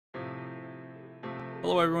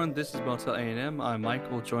Hello, everyone. This is Motel A&M. I'm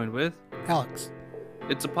Michael, joined with. Alex.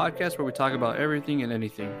 It's a podcast where we talk about everything and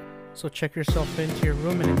anything. So check yourself into your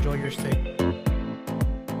room and enjoy your stay.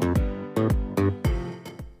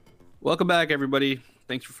 Welcome back, everybody.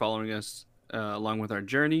 Thanks for following us along with our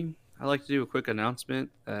journey. I'd like to do a quick announcement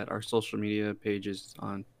that our social media pages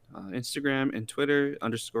on Instagram and Twitter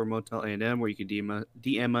 _Motel A&M, where you can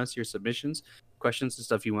DM us your submissions, questions, and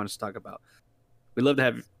stuff you want us to talk about. We'd love to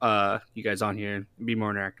have you guys on here and be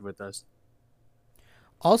more interactive with us.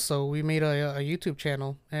 Also, we made a YouTube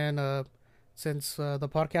channel, and since the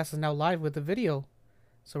podcast is now live with the video,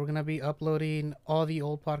 so we're gonna be uploading all the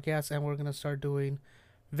old podcasts, and we're gonna start doing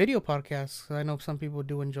video podcasts. I know some people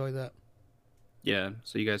do enjoy that. Yeah,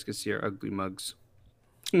 so you guys can see our ugly mugs.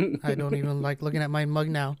 I don't even like looking at my mug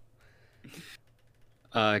now.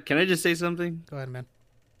 Can I just say something? Go ahead, man.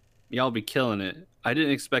 Y'all be killing it. I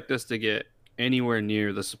didn't expect us to get anywhere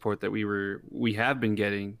near the support that we have been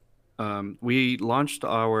getting. We launched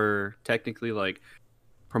our technically like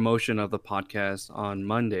promotion of the podcast on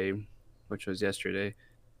Monday, which was yesterday,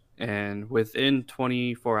 and within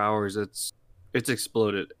 24 hours it's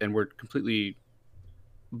exploded, and we're completely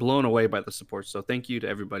blown away by the support. So thank you to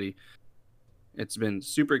everybody. It's been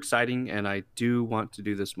super exciting, and I do want to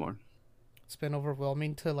do this more. It's been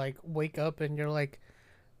overwhelming to like wake up and you're like,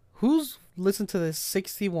 who's listened to this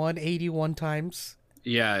 61, 81 times?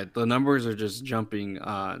 Yeah, the numbers are just jumping.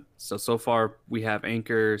 So far we have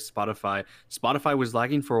Anchor, Spotify. Spotify was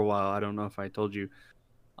lagging for a while. I don't know if I told you.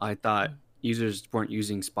 I thought users weren't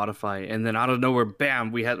using Spotify, and then out of nowhere,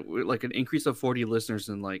 bam, we had like an increase of 40 listeners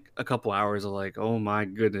in like a couple hours. Of like, oh my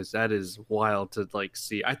goodness, that is wild to like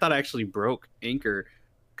see. I thought I actually broke Anchor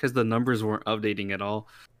because the numbers weren't updating at all.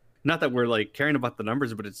 Not that we're like caring about the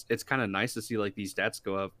numbers, but it's kind of nice to see like these stats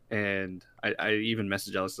go up. And I even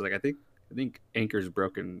messaged Alice like, I think Anchor's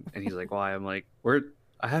broken, and he's like, why? I'm like,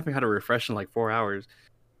 I haven't had a refresh in like 4 hours,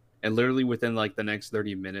 and literally within like the next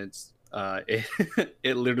 30 minutes, it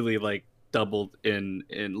it literally like doubled in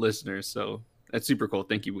listeners. So that's super cool.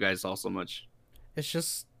 Thank you guys all so much. It's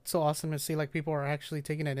just so awesome to see like people are actually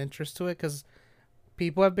taking an interest to it, because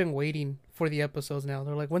people have been waiting for the episodes now.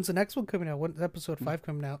 They're like, when's the next one coming out? When's episode 5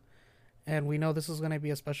 coming out? And we know this is going to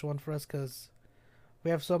be a special one for us because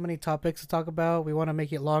we have so many topics to talk about. We want to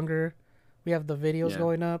make it longer. We have the videos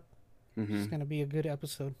going up. It's going to be a good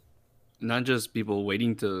episode. Not just people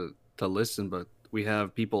waiting to listen, but we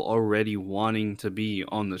have people already wanting to be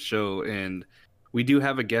on the show, and we do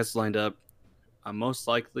have a guest lined up. Most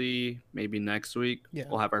likely, maybe next week,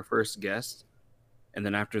 we'll have our first guest, and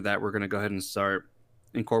then after that, we're going to go ahead and start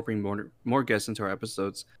incorporating more guests into our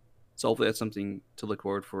episodes. So hopefully that's something to look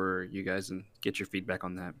forward for you guys and get your feedback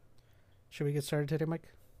on that. Should we get started today, Mike?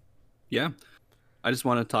 Yeah. I just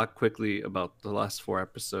want to talk quickly about the last 4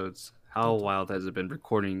 episodes. How wild has it been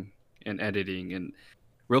recording and editing? And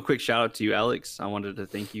real quick shout out to you, Alex. I wanted to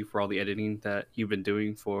thank you for all the editing that you've been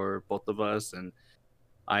doing for both of us. And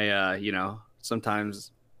I,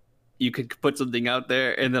 sometimes you could put something out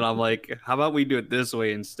there and then I'm like, how about we do it this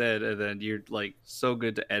way instead? And then you're like so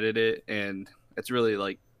good to edit it. And it's really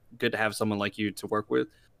like good to have someone like you to work with.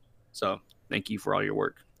 So thank you for all your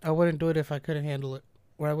work. I wouldn't do it if I couldn't handle it,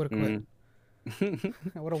 or I would have quit.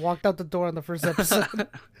 I would have walked out the door on the first episode.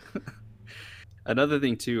 Another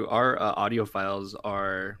thing too, our audio files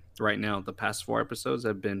are right now, the past 4 episodes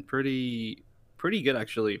have been pretty good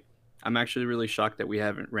actually. I'm actually really shocked that we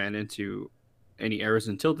haven't ran into any errors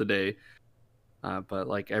until today. But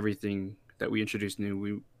like everything that we introduced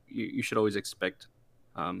new, you should always expect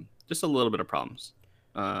just a little bit of problems.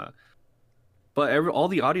 But all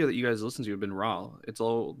the audio that you guys listen to have been raw. It's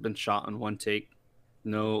all been shot on one take,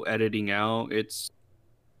 no editing out. It's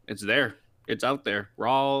there. It's out there.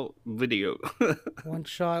 Raw video. One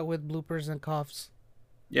shot with bloopers and coughs.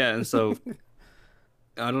 Yeah, and so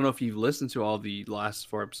I don't know if you've listened to all the last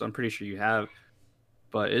 4 episodes. I'm pretty sure you have.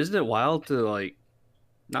 But isn't it wild to like,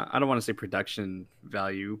 I don't want to say production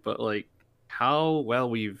value, but like how well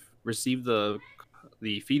we've received the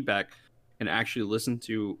feedback and actually listen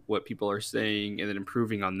to what people are saying and then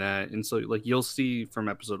improving on that. And so like you'll see from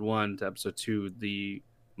episode 1 to episode 2 the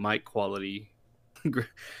mic quality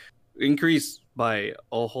increase by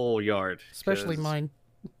a whole yard. Especially mine.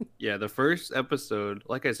 Yeah, the first episode,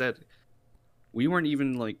 like I said, we weren't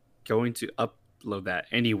even like going to upload that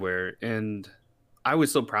anywhere, and I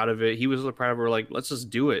was so proud of it. He was so proud of it. We're like, let's just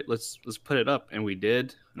do it. Let's put it up, and we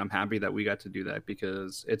did. And I'm happy that we got to do that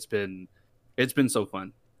because it's been so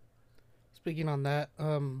fun. Speaking on that,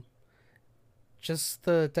 just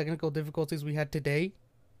the technical difficulties we had today,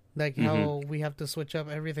 like how we have to switch up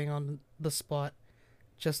everything on the spot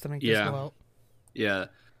just to make this go out. Yeah.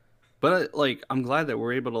 But like, I'm glad that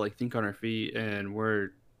we're able to like think on our feet, and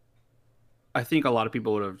I think a lot of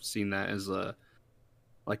people would have seen that as a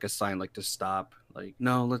like a sign, like to stop. Like,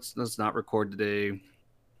 no, let's not record today,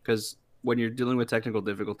 because when you're dealing with technical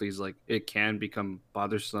difficulties, like it can become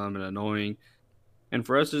bothersome and annoying. And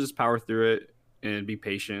for us to just power through it and be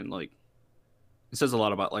patient, like it says a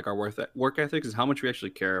lot about like our work ethics is how much we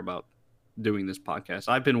actually care about doing this podcast.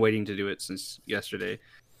 I've been waiting to do it since yesterday,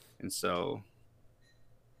 and so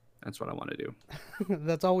that's what I want to do.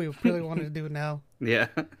 That's all we really wanted to do now. Yeah,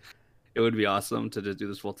 it would be awesome to just do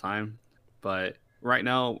this full time, but right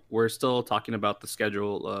now we're still talking about the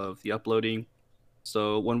schedule of the uploading.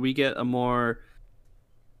 So when we get a more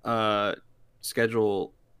uh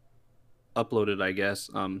schedule uploaded, I guess,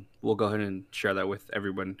 we'll go ahead and share that with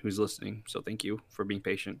everyone who's listening. So thank you for being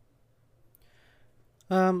patient.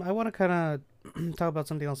 I want to kind of talk about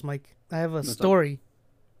something else, Mike. I have a What's up? story.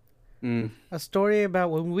 Mm. A story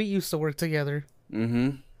about when we used to work together.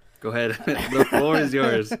 Mm-hmm. Go ahead. The floor is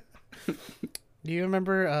yours. Do you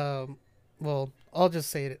remember? Well, I'll just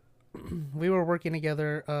say it. We were working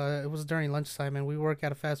together. It was during lunchtime, and we work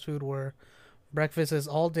at a fast food where breakfast is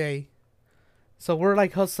all day. So we're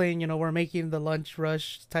like hustling, you know, we're making the lunch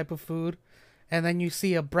rush type of food, and then you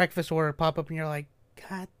see a breakfast order pop up, and you're like,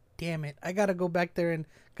 God damn it! I gotta go back there and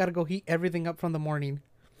gotta go heat everything up from the morning.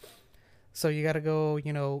 So you gotta go,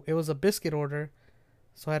 you know, it was a biscuit order,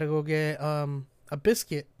 so I had to go get a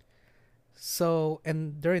biscuit. So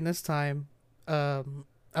and during this time, I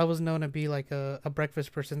was known to be like a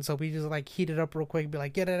breakfast person, so we just like heat it up real quick, be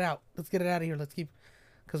like, get it out, let's get it out of here, let's keep,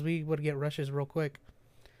 because we would get rushes real quick.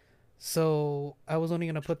 So I was only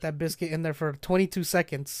gonna put that biscuit in there for 22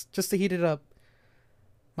 seconds just to heat it up.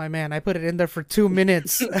 My man, I put it in there for 2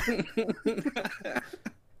 minutes.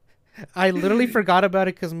 I literally forgot about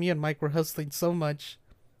it because me and Mike were hustling so much.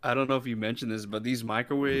 I don't know if you mentioned this, but these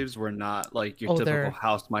microwaves were not like your Oh, typical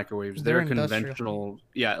house microwaves. they're They're industrial. conventional,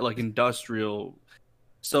 yeah, like industrial.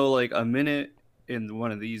 So like a minute in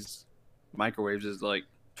one of these microwaves is like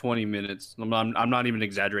 20 minutes. I'm not even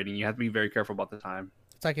exaggerating. You have to be very careful about the time.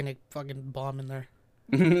 It's like a fucking bomb in there.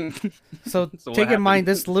 So So what take in happened? mind,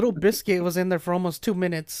 this little biscuit was in there for almost 2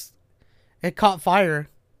 minutes. It caught fire.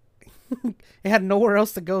 It had nowhere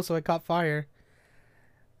else to go, so it caught fire.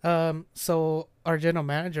 So our general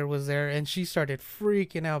manager was there, and she started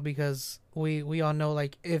freaking out because we all know,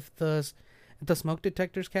 like, if the smoke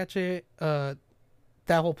detectors catch it, that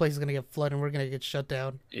whole place is gonna get flooded, and we're gonna get shut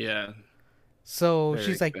down. Yeah, So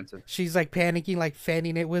very expensive. she's like panicking, like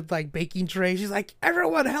fanning it with like baking tray. She's like,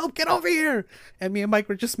 "Everyone, help! Get over here!" And me and Mike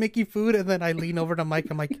were just making food, and then I lean over to Mike.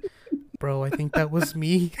 I'm like, "Bro, I think that was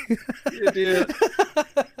me." Yeah, dude.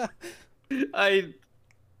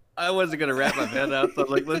 I wasn't gonna wrap my head out, so I'm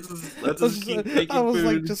like, let's just keep making I was food.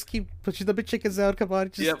 like, just keep pushing the big chickens out. Come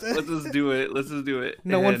on, just Yep, let's just do it. Let's just do it.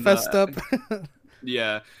 no one And, fessed up.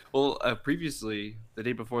 Yeah. Well, previously, the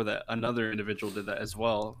day before that, another individual did that as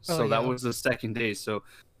well. So that yeah. was the second day. So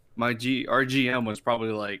our GM was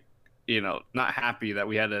probably like, not happy that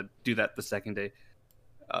we had to do that the second day.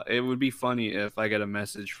 It would be funny if I get a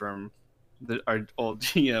message from our old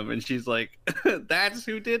GM and she's like, "That's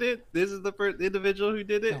who did it. This is the first individual who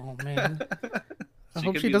did it." Oh man, I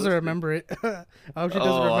hope could she be doesn't listening. remember it. I hope she doesn't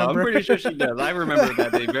Oh, I'm remember. pretty sure she does. I remember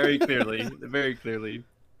that day very clearly. Very clearly.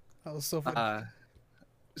 That was so funny.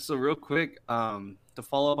 So real quick, to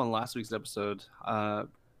follow up on last week's episode, I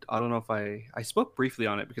don't know if I spoke briefly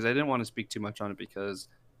on it because I didn't want to speak too much on it because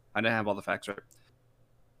I didn't have all the facts right.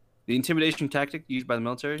 The intimidation tactic used by the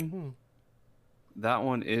military, Mhm. that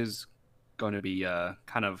one is going to be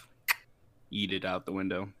kind of yeeted out the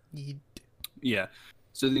window. Yeah.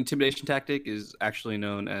 So the intimidation tactic is actually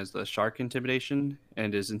known as the shark intimidation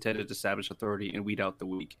and is intended to establish authority and weed out the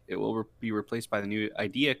weak. It will be replaced by the new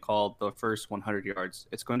idea called the first 100 yards.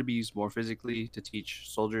 It's going to be used more physically to teach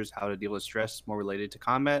soldiers how to deal with stress more related to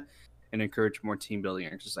combat and encourage more team building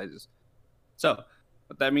exercises. So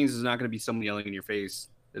what that means is not going to be someone yelling in your face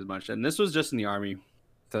as much. And this was just in the Army.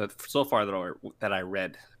 So far that I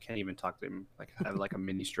read, can't even talk to him. Like I have like a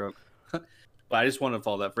mini stroke. But I just want to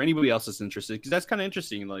follow that for anybody else that's interested, because that's kind of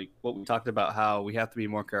interesting. Like what we talked about, how we have to be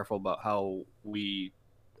more careful about how we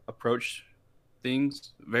approach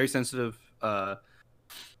things. Very sensitive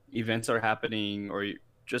events are happening, or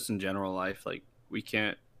just in general life. Like we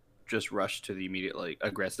can't just rush to the immediate like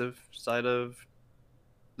aggressive side of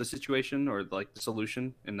the situation or like the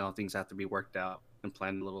solution, and all things have to be worked out and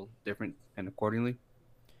planned a little different and accordingly.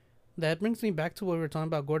 That brings me back to what we were talking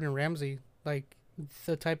about Gordon Ramsay, like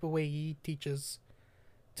the type of way he teaches,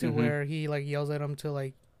 to Mhm. where he like yells at him to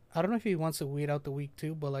like, I don't know if he wants to weed out the weak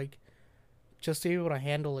too, but like just to be able to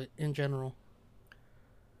handle it in general.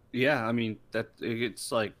 Yeah, I mean that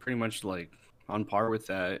it's like pretty much like on par with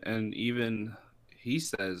that, and even he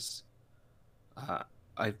says, uh,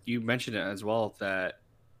 I you mentioned it as well that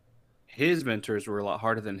his mentors were a lot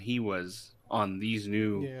harder than he was on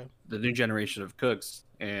Yeah. the new generation of cooks,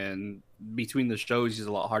 and between the shows, he's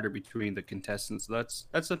a lot harder between the contestants. So that's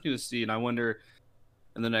something to see, and I wonder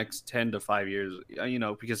in the next 10 to 5 years,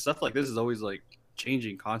 because stuff like this is always like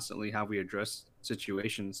changing constantly how we address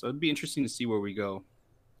situations. So it'd be interesting to see where we go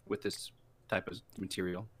with this type of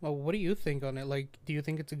material. Well, what do you think on it? Like, do you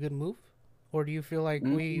think it's a good move, or do you feel like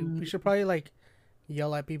we Mm, should probably like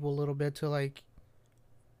yell at people a little bit to like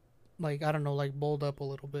I don't know, like bold up a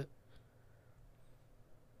little bit?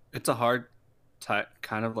 it's a hard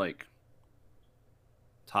kind of like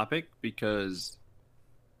topic because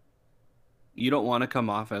you don't want to come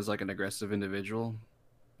off as like an aggressive individual,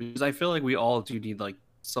 because I feel like we all do need like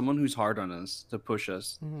someone who's hard on us to push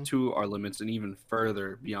us Mm-hmm. to our limits and even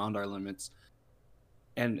further beyond our limits.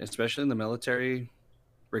 And especially in the military,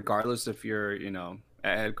 regardless if you're,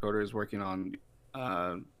 at headquarters working on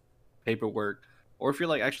uh, paperwork, or if you're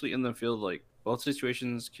like actually in the field, like both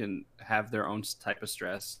situations can have their own type of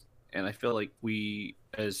stress. And I feel like we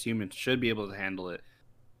as humans should be able to handle it.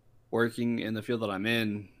 Working in the field that I'm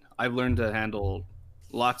in, I've learned to handle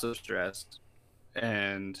lots of stress,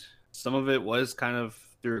 and some of it was kind of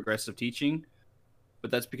through aggressive teaching,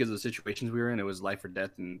 but that's because of the situations we were in. It was life or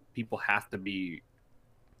death, and people have to be.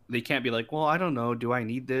 They can't be like, well, I don't know, do I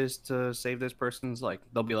need this to save this person's? Like,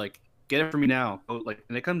 they'll be like, get it for me now. Like,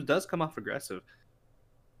 and it does come off aggressive,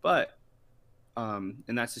 but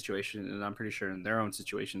in that situation, and I'm pretty sure in their own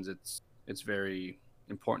situations, it's very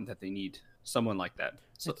important that they need someone like that.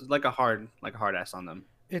 So It's like a hard ass on them.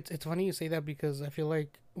 it's funny you say that because I feel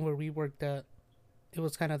like where we worked at, it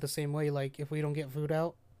was kind of the same way. Like if we don't get food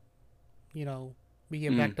out, you know, we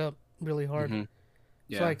get Mm, backed up really hard. mm-hmm.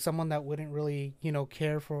 So Yeah. like someone that wouldn't really,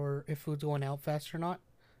 care for if food's going out fast or not,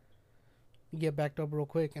 you get backed up real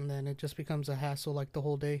quick, and then it just becomes a hassle like the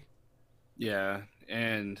whole day. Yeah,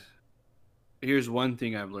 and here's one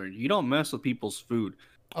thing I've learned: you don't mess with people's food.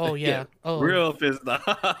 Oh They get yeah. Oh, real pissed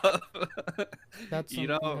off. that's you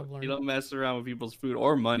something don't I've you learned. don't mess around with people's food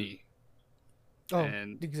or money, Oh,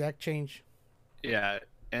 and exact change. yeah,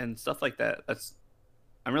 and stuff like that.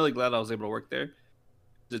 I'm really glad I was able to work there.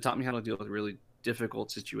 It taught me how to deal with really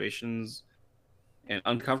difficult situations and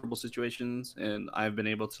uncomfortable situations, and I've been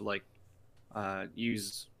able to like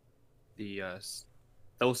use the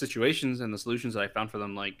those situations and the solutions that I found for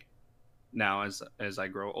them, like now as I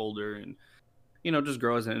grow older and just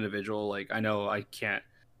grow as an individual. Like I know I can't,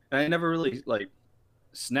 and I never really like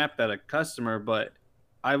snapped at a customer, but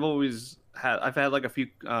I've had like a few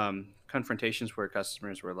confrontations where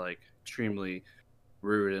customers were like extremely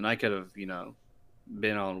rude, and I could have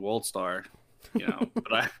been on World Star,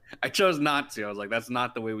 but I chose not to. I was like, that's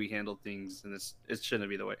not the way we handle things, and it shouldn't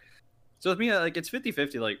be the way. So with me, like it's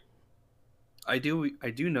 50-50. Like I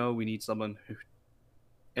do know we need someone who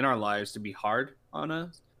in our lives to be hard on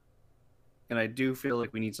us, and I do feel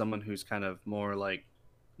like we need someone who's kind of more like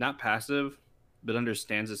not passive, but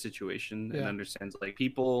understands the situation and Yeah. understands like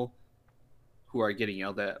people who are getting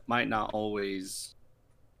yelled at might not always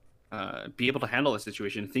be able to handle the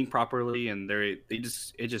situation, think properly, and they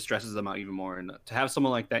just it just stresses them out even more. And to have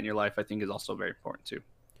someone like that in your life, I think, is also very important too.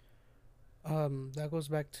 That goes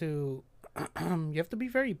back to you have to be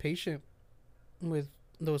very patient with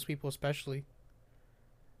those people, especially.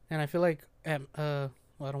 And I feel like at well,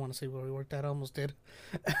 I don't want to say where we worked at. I almost did.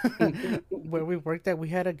 Where we worked at, we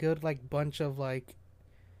had a good like bunch of like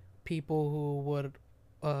people who would,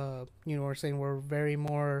 were saying were very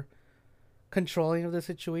more controlling of the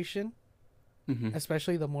situation, Hmm.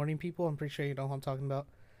 especially the morning people. I'm pretty sure you know who I'm talking about.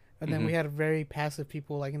 And then Hmm. we had very passive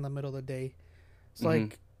people like in the middle of the day. It's Hmm.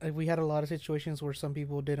 like we had a lot of situations where some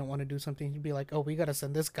people didn't want to do something. You'd be like, "Oh, we gotta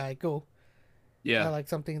send this guy. Go." Yeah, Like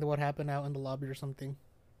something that would happen out in the lobby or something.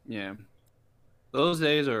 yeah. Those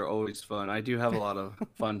days are always fun. I do have a lot of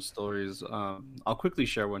fun stories. I'll quickly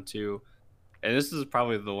share one too, and this is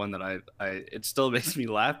probably the one that I it still makes me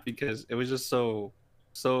laugh because it was just so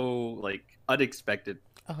like unexpected.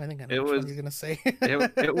 Oh, I think I know It which one you're was gonna say.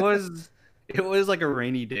 it was it was like a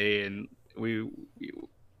rainy day, and we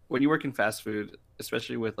when you work in fast food,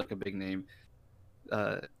 especially with like a big name,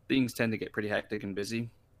 uh, things tend to get pretty hectic and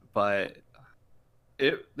busy. But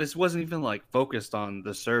this wasn't even like focused on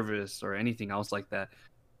the service or anything else like that.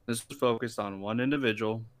 This was focused on one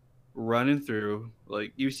individual running through.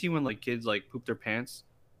 Like you see when like kids like poop their pants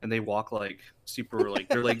and they walk like super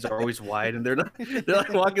like their legs are always wide and they're not they're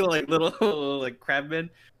like walking like little like crabmen.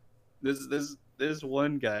 This this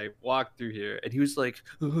one guy walked through here, and he was like,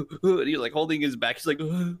 and he was like holding his back. He's like,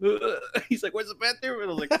 he's like, "Where's the bathroom?" And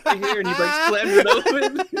I was like, "Right here." And he like slammed it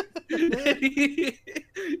open.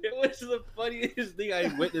 It was the funniest thing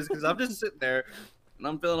I witnessed because I'm just sitting there, and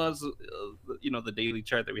I'm filling out, the daily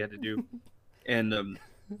chart that we had to do, and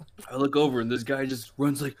I look over, and this guy just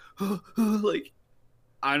runs like, like,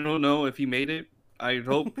 I don't know if he made it. I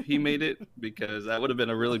hope he made it because that would have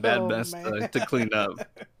been a really bad mess to clean up.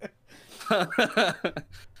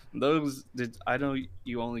 I know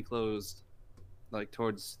you only closed like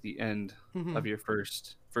towards the end of your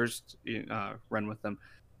first run with them,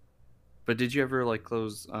 but did you ever like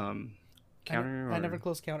close counter? I never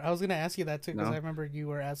closed counter. I was gonna ask you that too because I remember you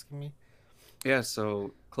were asking me. Yeah,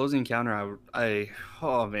 so closing counter,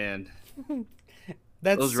 oh man,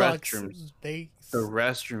 those sucks. Restrooms. The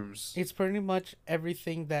restrooms. It's pretty much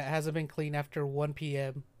everything that hasn't been cleaned after 1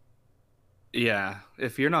 p.m. Yeah,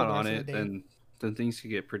 if you're not on it, then things could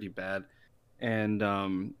get pretty bad. And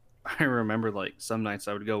I remember like some nights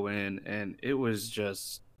I would go in and it was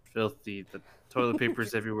just filthy. The toilet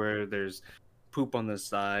paper's everywhere. There's poop on the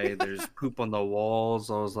side. There's poop on the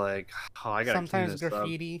walls. I was like, oh, I gotta clean this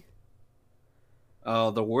graffiti.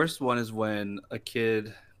 Up. The worst one is when a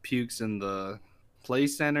kid pukes in the play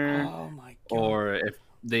center. Oh my God. Or if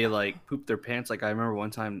they like poop their pants. Like I remember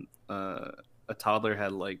one time a toddler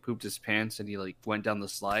had like pooped his pants and he like went down the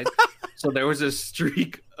slide. So there was a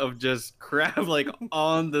streak of just crap like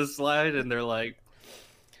on the slide, and they're like,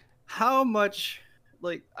 how much,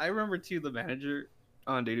 like I remember too, the manager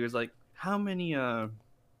on duty was like, how many and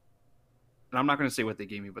I'm not gonna say what they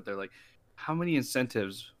gave me, but they're like, how many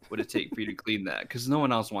incentives would it take for you to clean that? Because no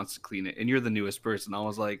one else wants to clean it and you're the newest person. I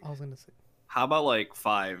was gonna say, how about like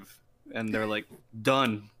 5? And they're like,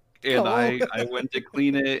 done. And I went to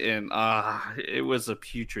clean it, and it was a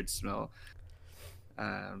putrid smell.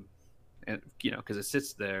 And because it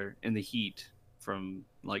sits there in the heat from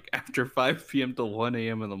like after 5 p.m. till 1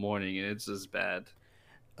 a.m. in the morning, and it's just bad.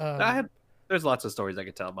 There's lots of stories I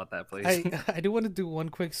could tell about that place. I do want to do one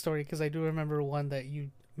quick story because I do remember one that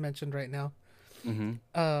you mentioned right now.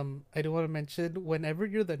 I do want to mention, whenever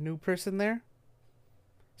you're the new person there,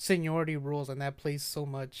 seniority rules in that place so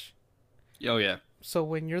much. Oh yeah. So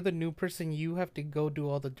when you're the new person, you have to go do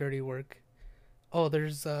all the dirty work. Oh,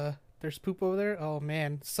 there's poop over there. Oh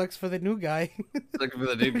man, sucks for the new guy. Sucks for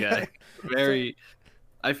the new guy. Very.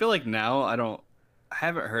 I feel like now I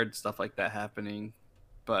haven't heard stuff like that happening,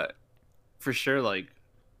 but for sure, like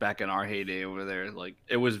back in our heyday over there, like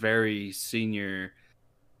it was very senior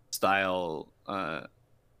style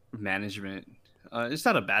management. It's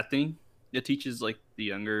not a bad thing. It teaches like the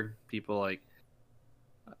younger people like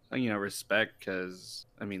respect, because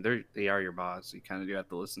I mean they are your boss. You kind of do have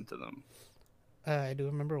to listen to them. I do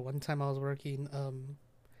remember one time I was working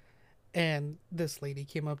and this lady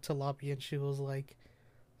came up to lobby and she was like,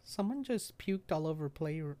 someone just puked all over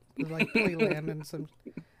Playland and some.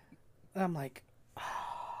 And I'm like, oh.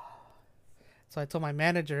 So I told my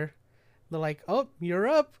manager. They're like, oh, you're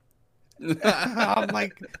up. I'm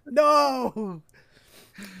like, no.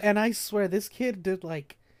 And I swear this kid did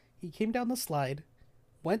he came down the slide,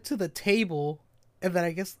 went to the table, and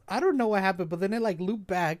then I don't know what happened, but then it looped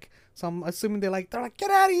back. So I'm assuming they're like,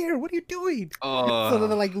 get out of here. What are you doing? So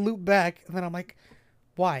then they loop back, and then I'm like,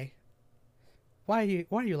 why? Why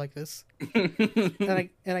are you like this? and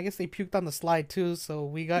I guess they puked on the slide too. So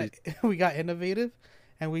we got innovative,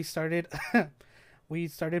 and we started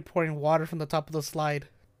pouring water from the top of the slide.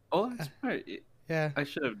 Oh, that's right. Yeah, I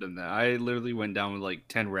should have done that. I literally went down with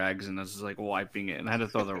 10 rags and I was just wiping it, and I had to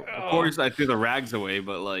throw the. Of course, I threw the rags away,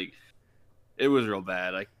 but it was real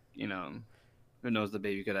bad. Who knows, the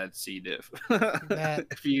baby could have had C. diff.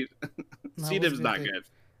 If you C. diff's not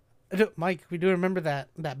good. Mike, we do remember that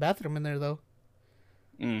bathroom in there though.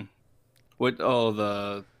 What? Oh,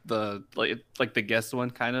 the the guest one,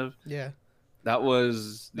 kind of. Yeah. That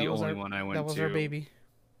was the only one I went to. That was our baby.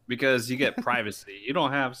 Because you get privacy. You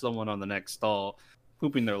don't have someone on the next stall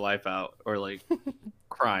pooping their life out or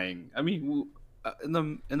crying. I mean, in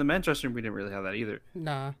the men's restroom, we didn't really have that either.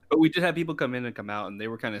 Nah. But we did have people come in and come out, and they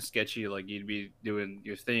were kind of sketchy. Like you'd be doing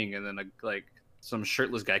your thing, and then some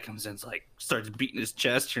shirtless guy comes in, starts beating his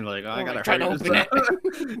chest. And you're like, oh, I gotta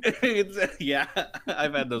hurry this up. Yeah,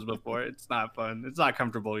 I've had those before. It's not fun. It's not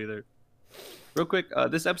comfortable either. Real quick,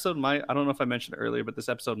 this episode I don't know if I mentioned it earlier, but this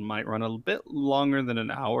episode might run a bit longer than an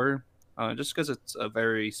hour, just because it's a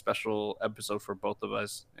very special episode for both of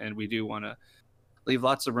us, and we do want to leave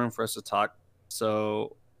lots of room for us to talk.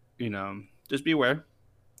 So, just be aware.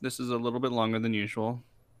 This is a little bit longer than usual,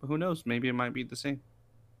 but who knows? Maybe it might be the same.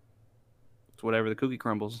 It's whatever the cookie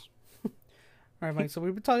crumbles. All right, Mike. So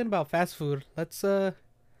we've been talking about fast food. Let's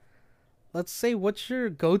say what's your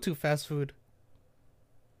go-to fast food?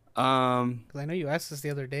 Um, Because I know you asked this the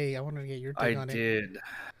other day. I wanted to get your I take on it. did.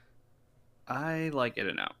 I like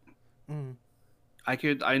In-N-Out. Mm.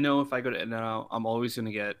 I know if I go to In-N-Out, I'm always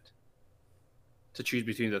gonna get to choose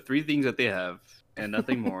between the three things that they have and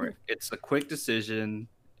nothing more. It's a quick decision,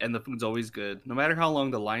 and the food's always good. No matter how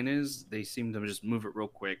long the line is, they seem to just move it real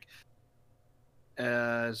quick.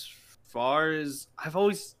 As far as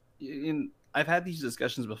I've had these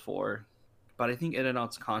discussions before, but I think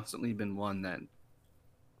In-N-Out's constantly been one that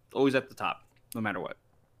always at the top, no matter what.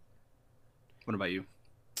 What about you?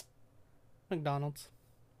 McDonald's.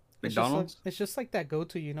 McDonald's? It's just like that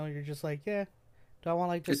go-to. You're just like, yeah. Do I want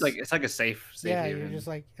like It's just like a safe yeah? You're haven. just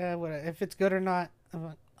like, yeah. What if it's good or not?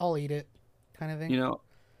 I'll eat it, kind of thing. You know,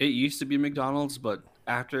 it used to be McDonald's, but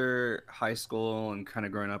after high school and kind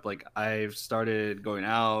of growing up, like I've started going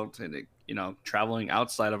out and traveling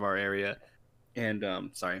outside of our area. And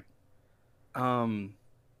um,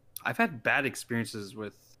 I've had bad experiences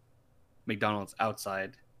with McDonald's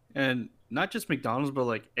outside, and not just McDonald's, but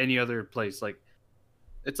like any other place. Like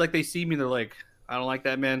it's like they see me, they're like, "I don't like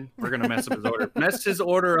that man. We're gonna mess up his order. Mess his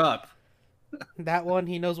order up." That one,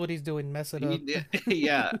 he knows what he's doing. Mess it up.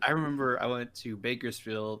 Yeah, I remember I went to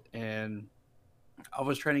Bakersfield and I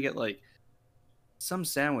was trying to get like some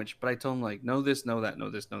sandwich, but I told him like, no this, no that, no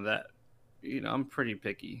this, no that. I'm pretty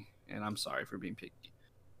picky, and I'm sorry for being picky.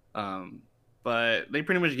 Um, but they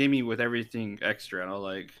pretty much gave me with everything extra, and I was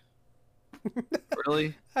like,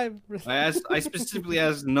 really? I I specifically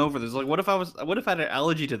asked no for this. Like, what if I had an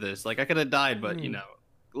allergy to this? Like, I could have died, but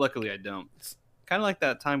luckily I don't. Kind of like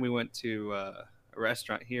that time we went to a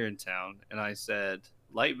restaurant here in town, and I said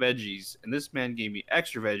light veggies, and this man gave me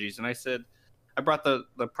extra veggies, and I said, I brought the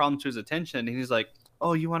problem to his attention, and he's like,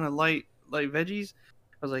 "Oh, you want a light veggies?"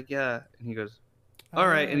 I was like, "Yeah," and he goes, "All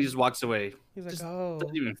right," and he just walks away. He's like, Just oh,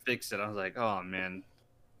 doesn't even fix it. I was like, "Oh man."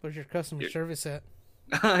 where's your customer service at?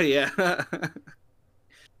 Yeah.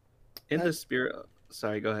 In Uh, the spirit.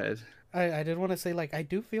 Sorry, go ahead. I did want to say, like, I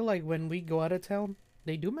do feel like when we go out of town,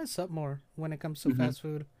 they do mess up more when it comes to Mhm. fast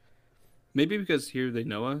food. Maybe because here they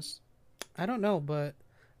know us. I don't know, but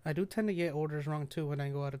I do tend to get orders wrong too when I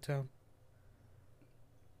go out of town.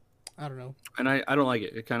 I don't know. And I don't like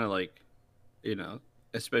it. It kind of like, you know,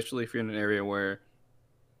 especially if you're in an area where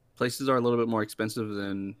places are a little bit more expensive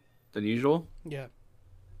than usual, Yeah.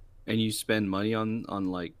 and you spend money on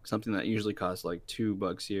like something that usually costs like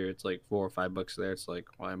 $2 here, it's like $4 or $5 there. It's like,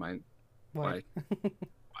 why am I? Why?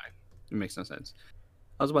 Why? It makes no sense.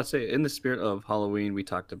 I was about to say, in the spirit of Halloween, we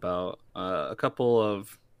talked about a couple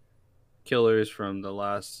of killers from the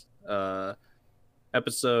last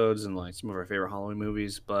episodes and like some of our favorite Halloween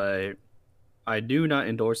movies, but I do not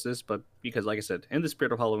endorse this. But because, like I said, in the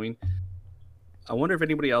spirit of Halloween, I wonder if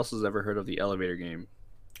anybody else has ever heard of the elevator game.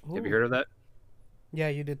 Have you Ooh. heard of that? Yeah,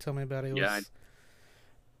 you did tell me about it. Yeah.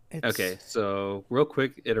 It's Okay, so real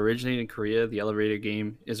quick, it originated in Korea. The elevator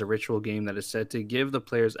game is a ritual game that is said to give the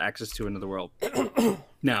players access to another world.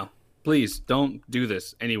 Now, please don't do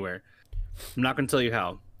this anywhere. I'm not going to tell you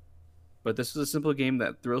how, but this is a simple game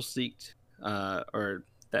that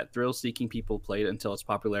thrill-seeking people played until its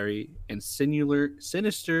popularity and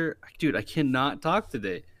sinister. Dude, I cannot talk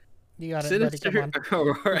today. You got it, buddy. Come Sinister on.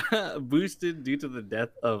 aurora boosted due to the death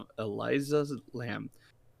of Eliza Lamb.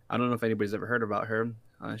 I don't know if anybody's ever heard about her.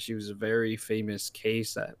 She was a very famous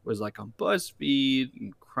case that was like on BuzzFeed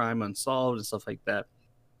and Crime Unsolved and stuff like that.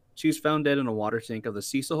 She was found dead in a water tank of the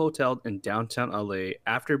Cecil Hotel in downtown LA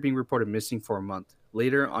after being reported missing for a month.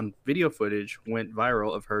 Later on, video footage went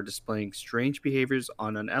viral of her displaying strange behaviors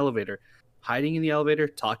on an elevator, hiding in the elevator,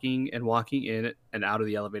 talking and walking in and out of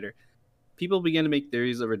the elevator. People began to make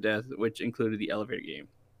theories of her death, which included the elevator game.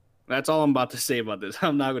 That's all I'm about to say about this.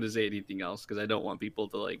 I'm not going to say anything else because I don't want people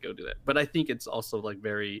to like go do that. But I think it's also like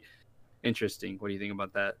very interesting. What do you think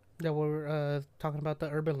about that? Yeah, we're talking about the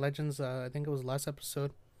urban legends. I think it was last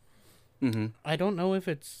episode. Mm-hmm. I don't know if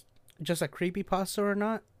it's just a creepy pasta or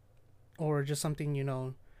not, or just something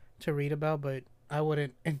to read about. But I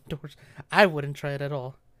wouldn't endorse. I wouldn't try it at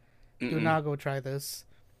all. Do not go try this.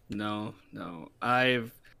 No. I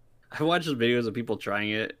watched videos of people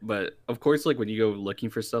trying it, but of course, like when you go looking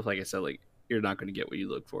for stuff, like I said, like you're not going to get what you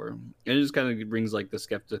look for. And it just kind of brings like the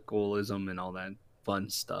skepticalism and all that fun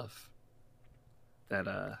stuff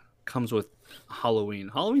that comes with Halloween.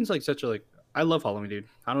 Halloween's like such a like I love Halloween, dude.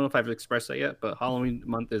 I don't know if I've expressed that yet, but Halloween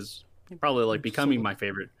month is probably like becoming my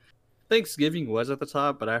favorite. Thanksgiving was at the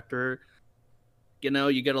top, but after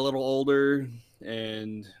you get a little older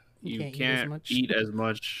and you can't eat as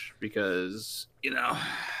much because you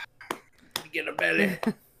get a belly.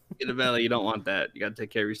 in the valley, you don't want that. You got to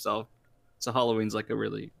take care of yourself. So Halloween's like a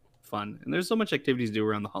really fun, and there's so much activities to do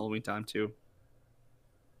around the Halloween time too.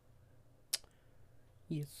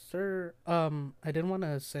 Yes, sir. I didn't want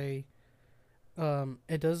to say.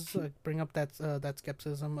 It does bring up that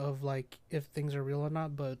skepticism of like if things are real or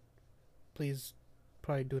not, but please,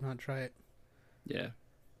 probably do not try it. Yeah,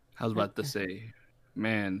 I was about to say,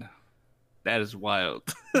 man, that is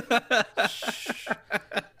wild. Shh.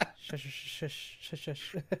 Shush, shush, shush, shush,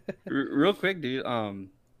 shush. Real quick, dude.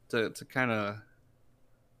 To kind of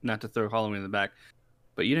not to throw Halloween in the back,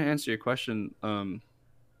 but you didn't answer your question.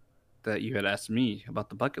 That you had asked me about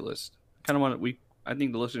the bucket list. Kind of want we. I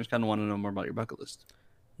think the listeners kind of want to know more about your bucket list.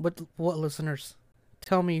 What listeners?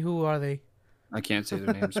 Tell me, who are they? I can't say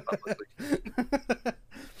their names publicly,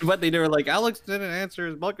 but they were like, Alex didn't answer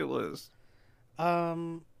his bucket list.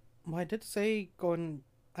 Well, I did say going.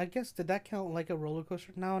 I guess did that count like a roller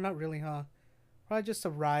coaster? No, not really, huh? Probably just a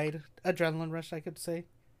ride, adrenaline rush, I could say.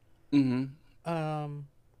 Mm-hmm.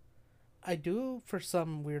 I do for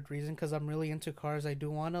some weird reason because I'm really into cars. I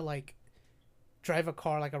do want to like drive a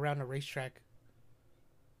car like around a racetrack.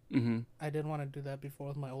 Mm-hmm. I did want to do that before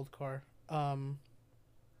with my old car. I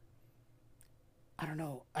don't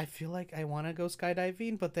know. I feel like I want to go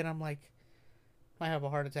skydiving, but then I'm like, I have a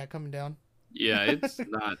heart attack coming down. Yeah, it's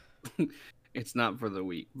not. It's not for the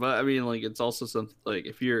weak, but I mean, like, it's also something like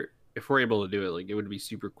if we're able to do it, like, it would be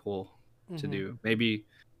super cool to do. Maybe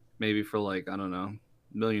for like I don't know,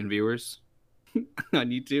 million viewers on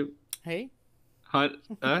YouTube. Hey,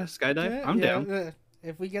 Skydive. yeah, I'm yeah, down.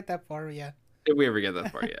 if we get that far, yeah. If we ever get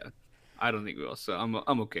that far, yeah. I don't think we will. So I'm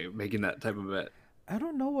okay making that type of bet. I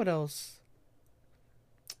don't know what else.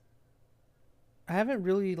 I haven't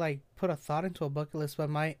really like put a thought into a bucket list, but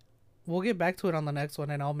we'll get back to it on the next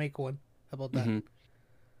one, and I'll make one. How about that? Mm-hmm.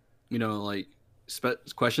 You know, like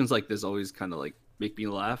questions like this always kind of like make me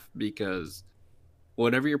laugh because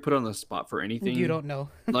whenever you're put on the spot for anything, You don't know.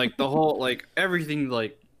 like the whole like everything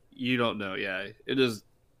like you don't know. Yeah, it just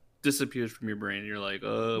disappears from your brain. You're like,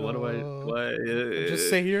 what do I? What? Just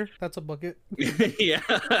say here. That's a bucket. Yeah.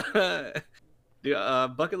 Yeah.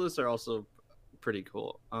 Bucket lists are also pretty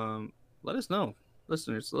cool. Let us know,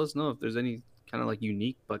 listeners. Let us know if there's any kind of like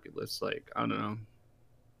unique bucket lists. Like I don't know,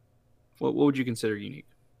 what would you consider unique?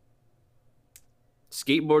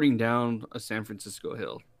 Skateboarding down a San Francisco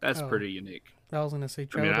hill. That's Oh. pretty unique. I was gonna say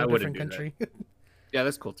I mean, travel I to a wouldn't different do country. Yeah,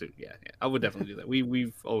 that's cool too. Yeah, I would definitely do that.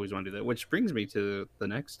 We've always wanted to do that. Which brings me to the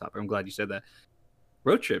next topic. I'm glad you said that.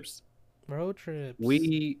 Road trips. Road trips.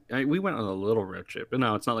 We went on a little road trip, but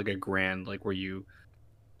no, it's not like a grand like where you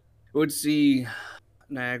would see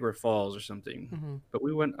Niagara Falls or something. Mm-hmm. But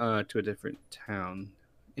we went to a different town,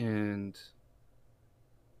 and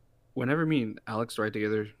whenever me and Alex ride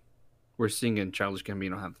together, we're singing Childish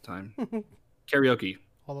Gambino half the time. Karaoke.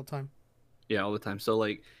 All the time. Yeah, all the time. So,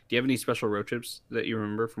 like, do you have any special road trips that you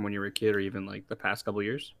remember from when you were a kid, or even like the past couple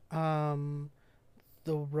years? The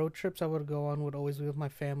road trips I would go on would always be with my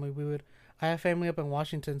family. I have family up in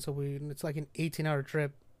Washington, so it's like an 18-hour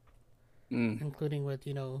trip, including with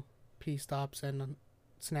pee stops and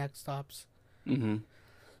snack stops. Mm-hmm.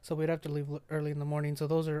 So we'd have to leave early in the morning. So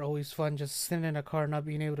those are always fun. Just sitting in a car, not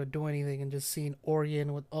being able to do anything, and just seeing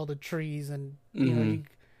Oregon with all the trees, and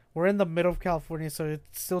we're in the middle of California, so it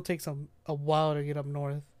still takes a while to get up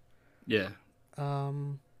north. Yeah.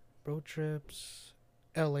 Road trips.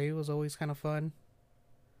 LA was always kind of fun.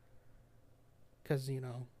 Because,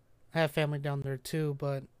 I have family down there too,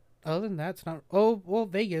 but other than that, it's not. Oh, well,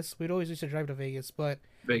 Vegas. We'd always used to drive to Vegas, but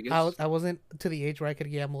Vegas. I wasn't to the age where I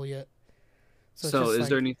could gamble yet. So is like,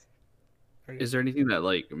 there anything that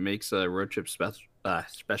like makes a road trip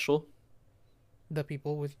special? The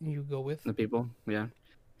people you go with. The people, yeah.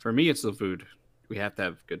 For me, it's the food. We have to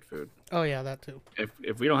have good food. Oh yeah, that too.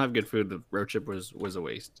 If we don't have good food, the road trip was a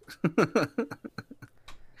waste.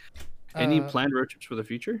 Any planned road trips for the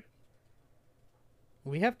future?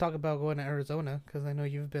 We have talked about going to Arizona because I know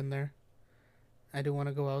you've been there. I do want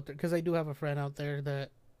to go out there because I do have a friend out there that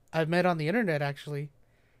I've met on the internet actually.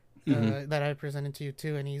 That I presented to you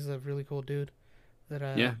too, and he's a really cool dude.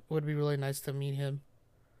 That would be really nice to meet him.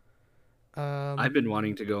 I've been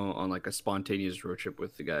wanting to go on like a spontaneous road trip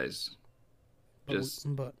with the guys.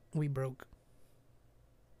 But we broke.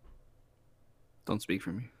 Don't speak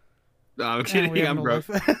for me. No, I'm kidding. I'm broke.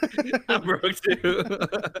 I'm broke too.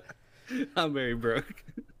 I'm very broke.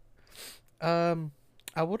 I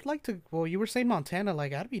would like to. Well, you were saying Montana.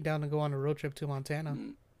 Like, I'd be down to go on a road trip to Montana.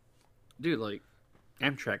 Dude, like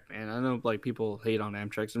Amtrak, man. I know like people hate on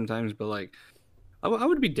Amtrak sometimes, but like, I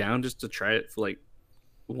would be down just to try it for like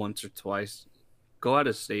once or twice. Go out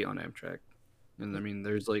of state on Amtrak, and I mean,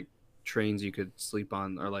 there's like trains you could sleep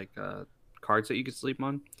on, or like carts that you could sleep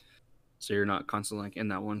on, so you're not constantly like in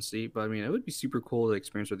that one seat. But I mean, it would be super cool to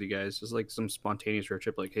experience with you guys. Just like some spontaneous road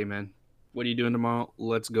trip. Like, hey man, what are you doing tomorrow?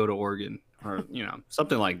 Let's go to Oregon, or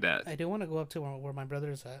something like that. I do want to go up to where my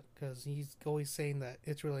brother's at because he's always saying that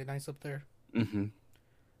it's really nice up there. hmm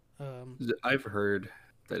Um, I've heard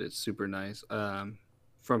that it's super nice.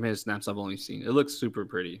 From his snaps I've only seen, it looks super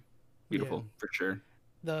pretty, yeah. beautiful for sure.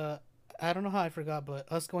 The I don't know how I forgot,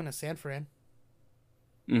 but us going to San Fran.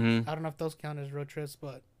 hmm I don't know if those count as road trips,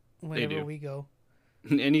 but They whenever do. we go,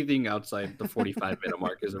 Anything outside the 45-minute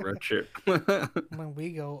mark is a road trip. when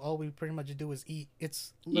we go, all we pretty much do is eat.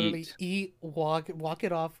 It's literally Eat. eat, walk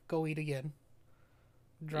it off, go eat again,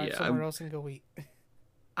 drive Yeah, somewhere else and go eat.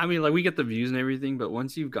 I mean, like we get the views and everything, but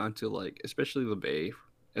once you've gone to like, especially the Bay,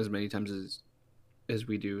 as many times as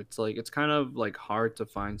we do, it's like it's kind of like hard to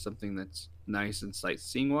find something that's nice and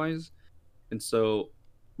sightseeing wise. And so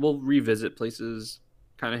we'll revisit places,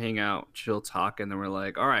 kind of hang out, chill, talk, and then we're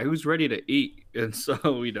like, all right, who's ready to eat? And so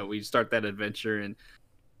we start that adventure. And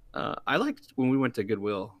I liked when we went to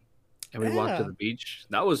Goodwill and we walked to Yeah. the beach.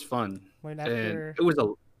 That was fun, When and after it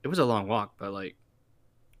was a long walk, but like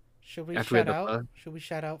should we after we had shout the out? pho. Should we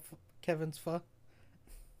shout out Kevin's pho?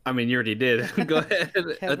 I mean, you already did. Go ahead. I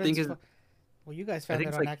think Kevin's it's pho. Well, you guys I found think it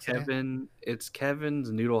it's on like accident. Kevin. It's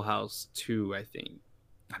Kevin's Noodle House 2, I think.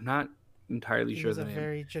 I'm not entirely He sure has the a name.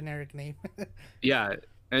 very generic name. Yeah,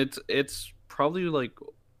 it's probably like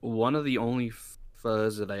one of the only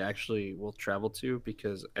fuzz that I actually will travel to,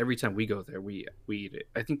 because every time we go there, we eat it.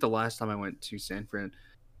 I think the last time I went to San Fran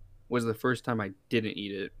was the first time I didn't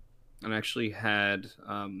eat it, and actually had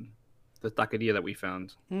the taqueria that we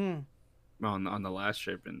found Hmm. on the last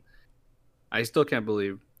trip, and I still can't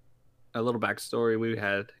believe. A little backstory: we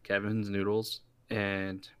had Kevin's noodles,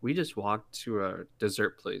 and we just walked to a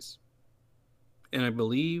dessert place, and I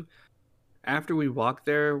believe after we walked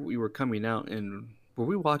there, we were coming out, and were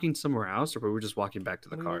we walking somewhere else, or were we just walking back to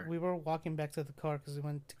the car? We were walking back to the car because we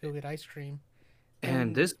went to go get ice cream, And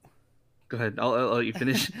and this, go ahead, I'll let you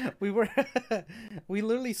finish. we were we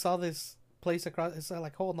literally saw this place across. It's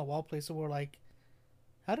like hole in the wall place, and we're like,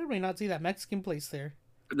 how did we not see that Mexican place there?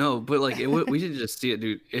 No, but like we didn't just see it,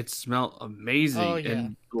 dude. It smelled Oh amazing, yeah,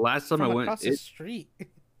 and the last time I from went, across the street.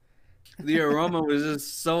 the aroma was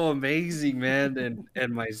just so amazing, man.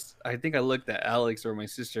 And I think I looked at Alex or my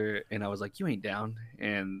sister, and I was like, "You ain't down,"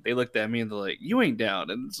 and they looked at me and they're like, "You ain't down,"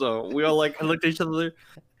 and so we all like looked at each other.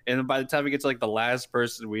 And then by the time we get to like the last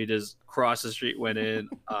person, we just crossed the street, went in.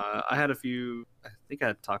 I had a few. I think I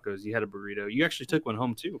had tacos. You had a burrito. You actually took one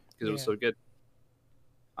home too because it was Yeah. so good.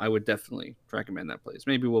 I would definitely recommend that place.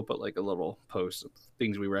 Maybe we'll put like a little post of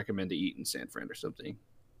things we recommend to eat in San Fran or something.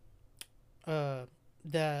 Uh,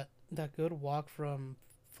 that good walk from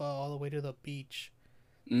all the way to the beach.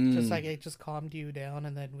 Just like Mm, it just calmed you down,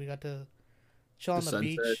 and then we got to chill the on the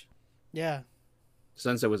sunset. beach. Yeah.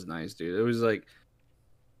 Sunset was nice, dude. It was like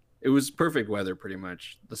it was perfect weather, pretty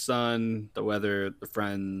much. The sun, the weather, the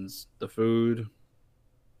friends, the food.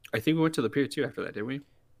 I think we went to the pier too after that, did we?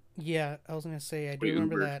 Yeah, I was gonna say I do We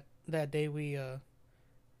remember Ubered. that day we it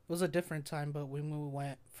was a different time, but we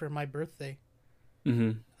went for my birthday.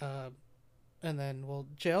 Mm-hmm. Uh, and then well,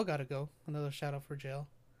 Jail got to go. Another shout out for Jail.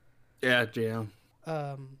 Yeah, JL.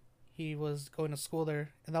 Um, he was going to school there,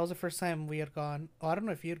 and that was the first time we had gone. Oh, I don't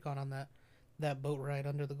know if you had gone on that boat ride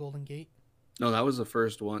under the Golden Gate. No, that was the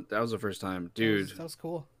first one. That was the first time, dude. That was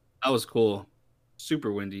cool. That was cool.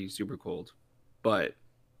 Super windy, super cold, but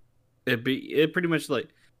it pretty much like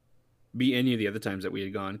be any of the other times that we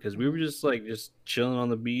had gone, because we were Hmm. just chilling on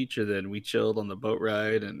the beach, and then we chilled on the boat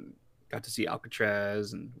ride and got to see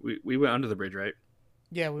Alcatraz, and we went under the bridge, right?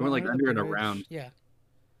 Yeah, we We went went like under the under and bridge. around. Yeah,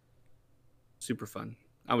 Super fun.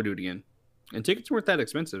 I would do it again. And tickets weren't that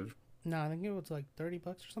expensive. no, I think it was like $30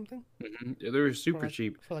 or something They were for super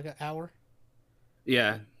cheap. like an hour.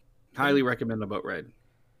 Yeah, I highly do recommend a boat ride.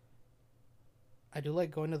 I do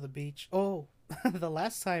like going to the beach. Oh, the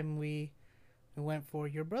last time we went for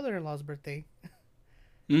your brother-in-law's birthday,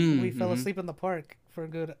 we fell Mm-hmm. asleep in the park for a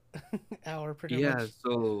good hour, pretty Yeah. much.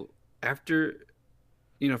 So after,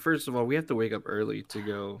 first of all, we have to wake up early to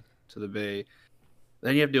go to the bay.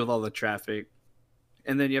 Then you have to deal with all the traffic,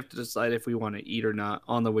 and then you have to decide if we want to eat or not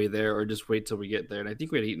on the way there, or just wait till we get there. And I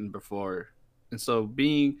think we had eaten before, and so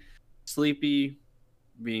being sleepy,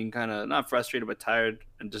 being kind of not frustrated but tired,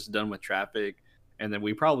 and just done with traffic, and then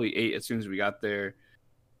we probably ate as soon as we got there.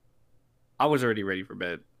 I was already ready for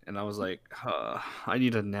bed, and I was like, I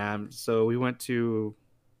need a nap. So we went to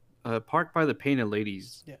a park by the Painted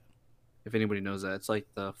Ladies. Yeah. If anybody knows that, it's like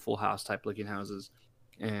the Full House type looking houses,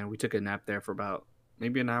 and we took a nap there for about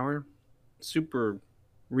maybe an hour. Super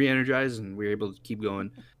re-energized, and we were able to keep going.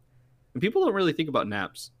 And people don't really think about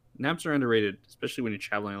naps. Naps are underrated, especially when you're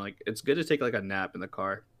traveling. Like it's good to take like a nap in the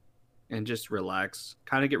car and just relax,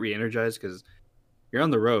 kind of get re-energized because you're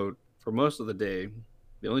on the road for most of the day.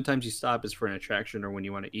 The only times you stop is for an attraction or when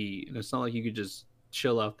you want to eat, and it's not like you could just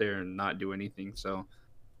chill out there and not do anything. So,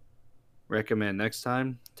 recommend next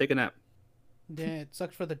time take a nap. Yeah, it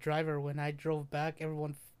sucked for the driver when I drove back.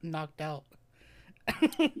 Everyone knocked out.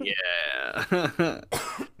 Yeah,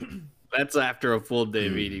 that's after a full day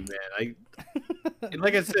of eating, man.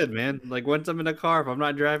 Like I said, man, like once I'm in a car, if I'm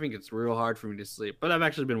not driving, it's real hard for me to sleep. But I've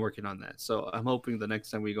actually been working on that. So I'm hoping the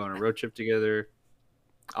next time we go on a road trip together,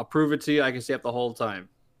 I'll prove it to you. I can stay up the whole time.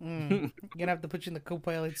 You're gonna have to put you in the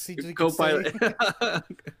co-pilot seat so you can Co-pilot, say.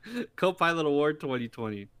 co-pilot award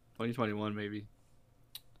 2020, 2021 maybe.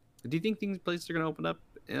 Do you think these places are gonna open up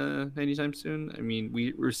anytime soon? I mean,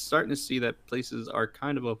 we're starting to see that places are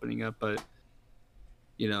kind of opening up, but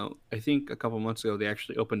I think a couple months ago they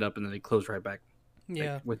actually opened up and then they closed right back, like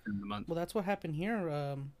Yeah. within the month. Well, that's what happened here.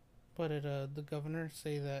 What did the governor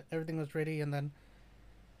say that everything was ready, and then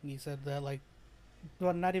he said that like,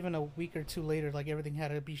 well, not even a week or two later, like everything had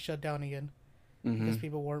to be shut down again because Hmm.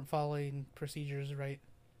 people weren't following procedures right.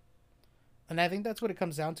 And I think that's what it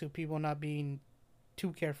comes down to: people not being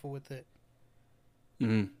too careful with it,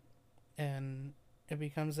 Hmm. and it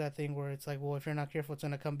becomes that thing where it's like, well, if you're not careful, it's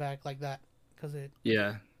gonna come back like that because it,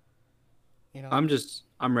 Yeah, you know. I'm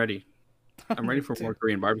ready. I'm ready Me for more too.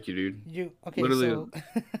 Korean barbecue, dude. You okay? Literally. So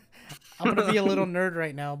I'm gonna be a little nerd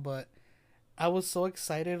right now, but I was so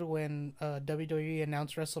excited when WWE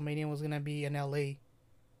announced WrestleMania was gonna be in LA.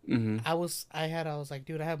 Hmm. I was like,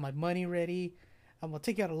 dude, I have my money ready. I'm gonna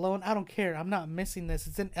take out a loan. I don't care. I'm not missing this.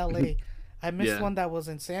 It's in LA. I missed Yeah. one that was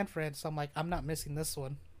in San Fran, so I'm like, I'm not missing this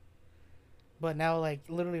one. But now, like,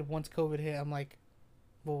 literally once COVID hit, I'm like,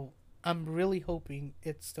 well, I'm really hoping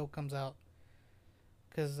it still comes out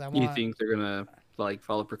because I You want. think they're gonna like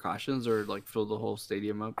follow precautions or like fill the whole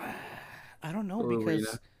stadium up I don't know or because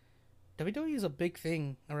arena? WWE is a big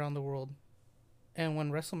thing around the world, and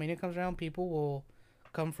when WrestleMania comes around, people will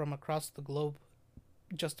come from across the globe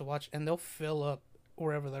just to watch, and they'll fill up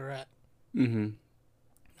wherever they're at. Hmm.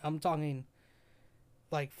 I'm talking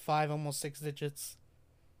like five, almost six digits.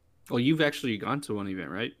 Well, you've actually gone to one event,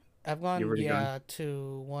 right? I've You've gone, already gone. yeah,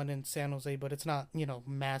 to one in San Jose, but it's not,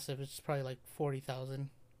 massive. It's probably like 40,000.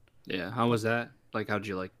 Yeah. How was that? Like, how'd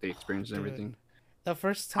you like the experience and Dude, everything? the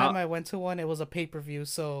first How? time I went to one, it was a pay per view,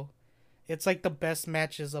 so it's like the best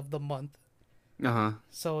matches of the month. Uh huh.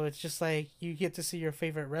 So it's just like you get to see your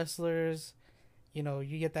favorite wrestlers. You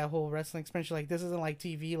get that whole wrestling experience. Like this isn't like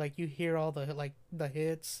TV. Like you hear all the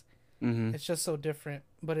hits. Hmm. It's just so different,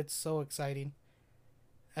 but it's so exciting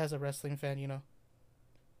as a wrestling fan.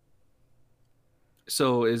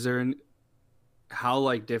 So, is there how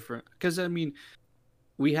like different? Because I mean,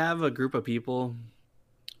 we have a group of people,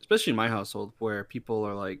 especially in my household, where people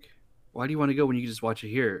are like, "Why do you want to go when you can just watch it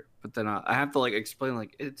here?" But then I have to like explain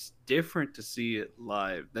like it's different to see it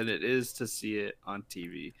live than it is to see it on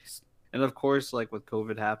TV. And of course, like with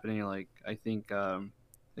COVID happening, like I think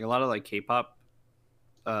like a lot of like K-pop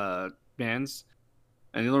bands.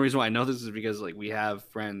 And the only reason why I know this is because like we have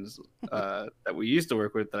friends that we used to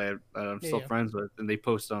work with that I'm Yeah, still yeah. friends with, and they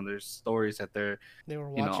post on their stories that they're They were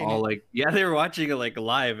watching all it. like yeah they were watching it like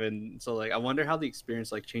live, and so like I wonder how the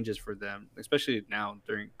experience like changes for them, especially now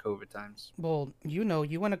during COVID times. Well, you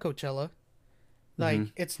went to Coachella. Hmm. Like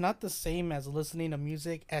it's not the same as listening to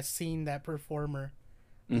music as seeing that performer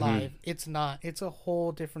Hmm. live. It's not. It's a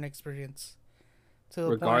whole different experience. To the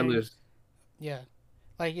point, Regardless. yeah.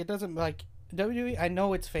 Like it doesn't like WWE. I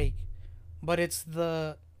know it's fake, but it's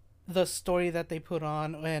the story that they put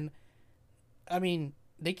on, and I mean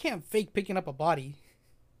they can't fake picking up a body.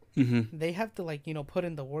 Hmm. They have to like put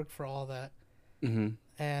in the work for all that, Hmm.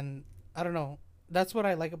 and I don't know. That's what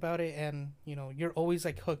I like about it, and you're always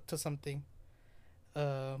like hooked to something.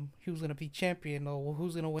 Who's gonna be champion, or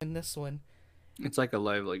who's gonna win this one? It's like a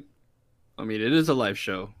live like I mean it is a live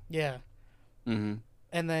show. Yeah, Hmm.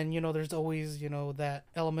 and then there's always that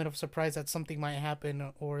element of surprise that something might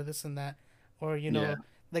happen or this and that, or Yeah.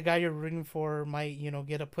 the guy you're rooting for might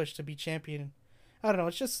get a push to be champion. I don't know.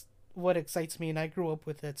 It's just what excites me, and I grew up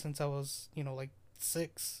with it since I was like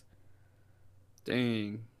 6.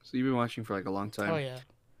 Dang. So you've been watching for like a long Oh time. yeah.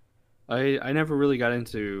 I never really got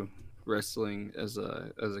into wrestling as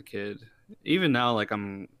a kid. Even now, like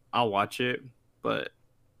I'll watch it, but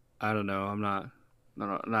I don't know. I'm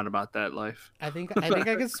not about that life. I think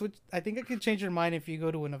I could switch. I think I could change your mind if you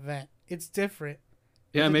go to an event. It's different.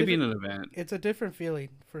 Yeah, It's a maybe in different. an event. It's a different feeling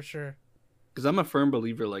for sure. Because I'm a firm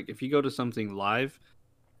believer. Like if you go to something live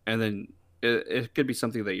and then it could be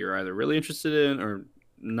something that you're either really interested in or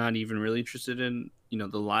not even really interested in. You know,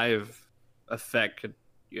 the live effect could,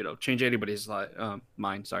 change anybody's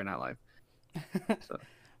mind. Sorry, not live. So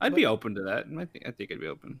I'd but be open to that. I think I'd be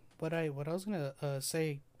open. what I was gonna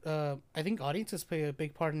say, I think audiences play a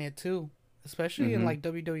big part in it too, especially in Mm-hmm. like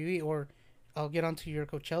WWE. Or I'll get onto your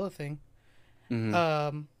Coachella thing. Mm-hmm.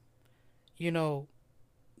 Um, you know,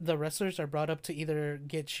 the wrestlers are brought up to either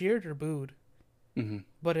get cheered or booed, Mm-hmm.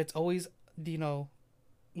 but it's always, you know,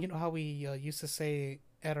 how we used to say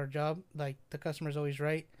at our job, like the customer's always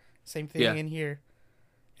right. Same thing Yeah. in here.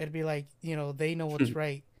 It'd be like, they know what's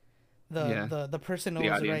right. The Yeah. the the person The knows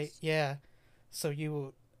right. audience. Yeah. So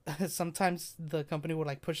you sometimes the company would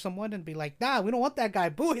like push someone and be like, "Nah, we don't want that guy.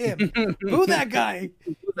 Boo him. Boo that guy."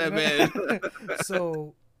 You That know? man.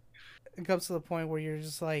 So it comes to the point where you're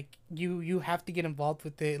just like, you have to get involved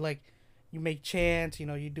with it. Like you make chants,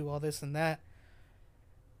 you do all this and that.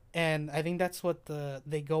 And I think that's what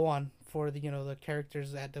they go on for the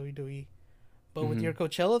characters at WWE. But with Hmm. your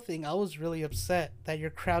Coachella thing, I was really upset that your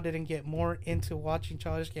crowd didn't get more into watching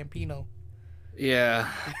Childish Gambino. Yeah.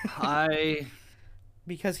 I,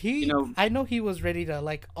 Because you know, I know he was ready to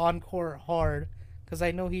like encore hard, because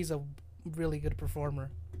I know he's a really good performer.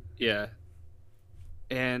 yeah.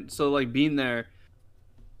 And so like being there,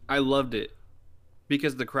 I loved it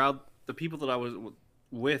because the crowd, the people that I was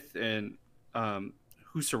with and um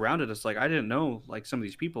who surrounded us, like I didn't know like some of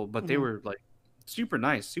these people, but they Hmm. were like super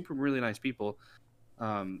nice, super really nice people.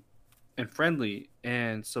 Um and friendly.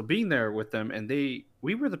 And so being there with them and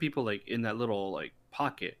we were the people like in that little like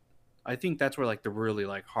pocket. I think that's where like the really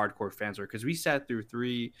like hardcore fans were because we sat through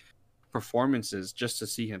three performances just to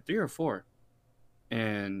see him, three or four.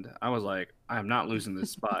 And I was like, I'm not losing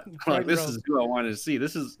this spot. Like, Front this row. is who I wanted to see.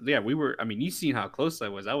 This is, yeah, we were, I mean, you seen how close I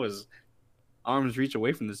was. I was arms reach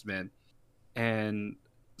away from this man. And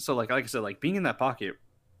so, like I said, like being in that pocket,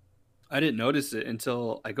 I didn't notice it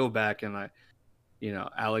until I go back and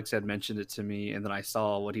Alex had mentioned it to me. And then I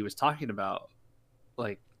saw what he was talking about.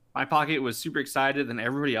 Like, my pocket was super excited, and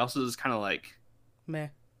everybody else was kind of like, Meh.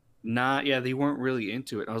 not, yeah, they weren't really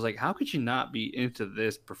into it. I was like, how could you not be into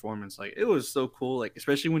this performance? Like, it was so cool, like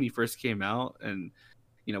especially when he first came out, and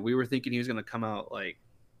we were thinking he was gonna come out like,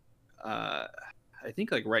 uh, I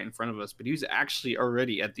think like right in front of us, but he was actually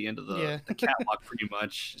already at the end of the Yeah. the catwalk, pretty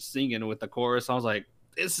much singing with the chorus. I was like,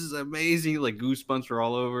 this is amazing! Like goosebumps were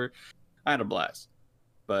all over. I had a blast.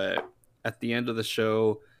 But at the end of the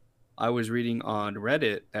show, I was reading on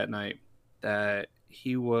Reddit that night that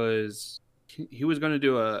he was going to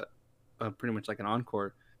do a pretty much like an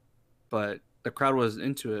encore, but the crowd was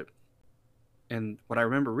into it. And what I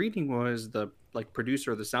remember reading was the like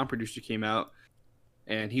producer, the sound producer came out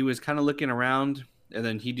and he was kind of looking around, and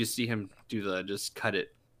then he just see him do the just cut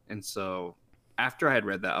it. And so after I had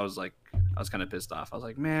read that, I was kind of pissed off. I was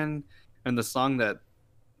like, man. And the song that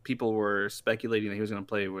people were speculating that he was going to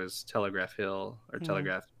play was Telegraph Hill or Hmm.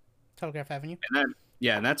 Telegraph. Telegraph Avenue. And that,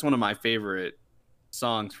 yeah, and that's one of my favorite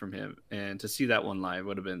songs from him. And to see that one live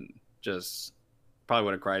would have been just probably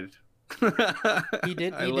would have cried. He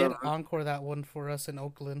did I he love did it. encore that one for us in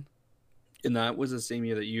Oakland. And that was the same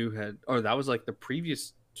year that you had, or that was like the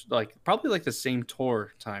previous, like probably like the same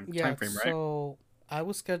tour time Yeah, frame, right? so I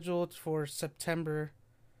was scheduled for September.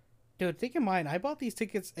 Dude, think in mind, I bought these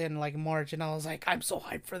tickets in like March, and I was like, I'm so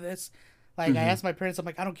hyped for this. Like, I Hmm. asked my parents, I'm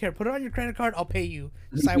like, I don't care, put it on your credit card, I'll pay you.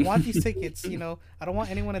 Just I want these tickets, I don't want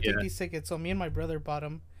anyone to take Yeah. these tickets. So me and my brother bought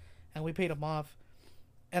them, and we paid him off.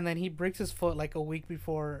 And then he breaks his foot like a week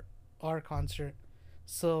before our concert.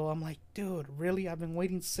 So I'm like, dude, really? I've been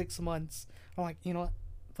waiting 6 months. I'm like, you know what?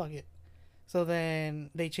 Fuck it. So then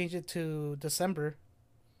they changed it to December,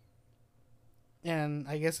 and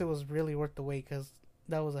I guess it was really worth the wait because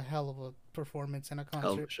that was a hell of a performance and a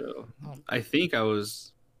Hell of a concert. show. Um, I think I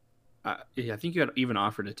was, yeah, I think you had even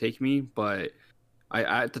offered to take me, but I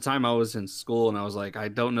at the time I was in school and I was like, I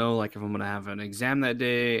don't know, like if I'm gonna have an exam that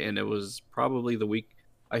day, and it was probably the week.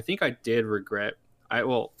 I think I did regret.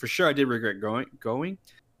 Well, for sure I did regret going,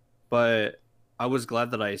 but I was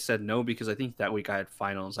glad that I said no because I think that week I had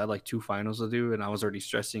finals. I had like two finals to do, and I was already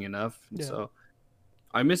stressing enough, and yeah, so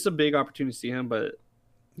I missed a big opportunity to see him, but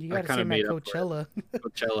you I got to kind see of him at made up for it. Coachella.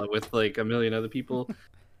 Coachella with like a million other people.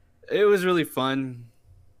 It was really fun.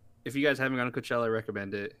 If you guys haven't gone to Coachella, I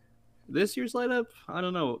recommend it. This year's lineup, I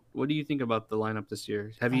don't know. What do you think about the lineup this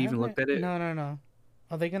year? Have I you even haven't. looked at it? No, no, no.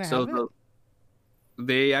 Are they gonna So have it?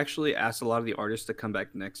 they actually asked a lot of the artists to come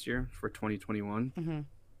back next year for 2021, Mm-hmm.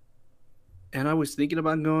 and I was thinking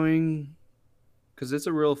about going because it's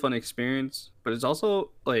a real fun experience, but it's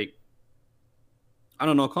also like I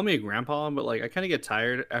don't know, call me a grandpa, but like I kind of get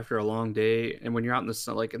tired after a long day, and when you're out in the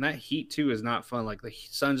sun, like, and that heat too is not fun. Like the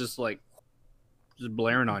sun's just like just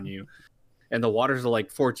blaring on you, and the waters are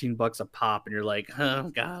like $14 a pop, and you're like, oh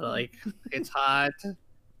god, like it's hot.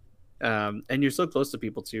 And you're so close to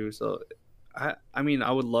people too. So, I mean,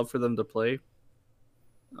 I would love for them to play.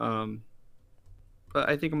 Um, but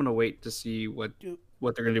I think I'm gonna wait to see Do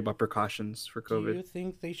what they're gonna do about precautions for Do COVID. you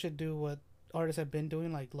think they should do what artists have been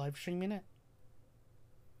doing, like live streaming it?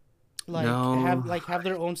 No, Have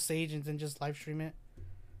their own stage and then just live stream it.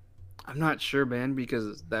 I'm not sure, man,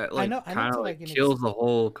 because that like I know kind to of like like an kills the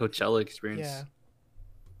whole Coachella yeah. experience.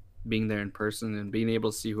 Being there in person and being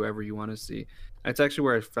able to see whoever you want to see. That's actually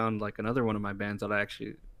where I found like another one of my bands that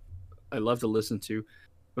I love to listen to.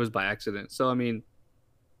 It was by accident. So I mean,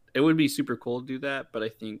 it would be super cool to do that, but I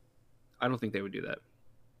don't think they would do that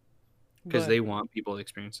because But they want people to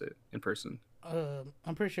experience it in person.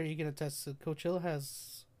 I'm pretty sure you can attest to Coachella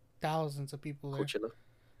has thousands of people there. Coachella,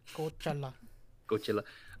 Coachella. Coachella.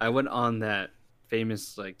 I went on that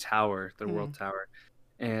famous like tower, the Mm. World Tower,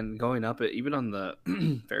 and going up it, even on the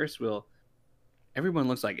Ferris wheel, everyone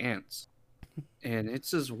looks like ants, and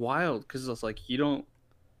it's just wild because it's like you don't.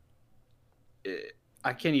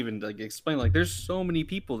 I can't even like explain. Like, there's so many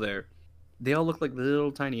people there. They all look like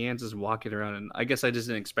little tiny ants just walking around, and I guess I just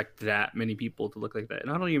didn't expect that many people to look like that.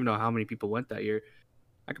 And I don't even know how many people went that year.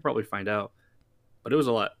 I could probably find out, but it was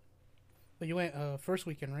a lot. But you went first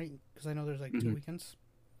weekend, right? Because I know there's like two Hmm. weekends.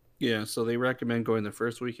 Yeah, so they recommend going the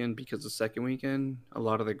first weekend because the second weekend, a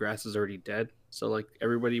lot of the grass is already dead. So like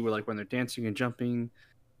everybody would like when they're dancing and jumping,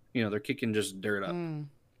 they're kicking just dirt up. Mm.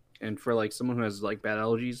 And for like someone who has like bad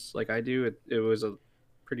allergies, like I do, it was a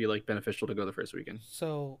pretty like beneficial to go the first weekend.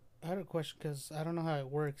 So I had a question because I don't know how it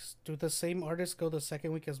works. Do the same artists go the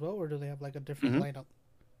second week as well, or do they have like a different Hmm. lineup?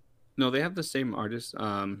 No, they have the same artist.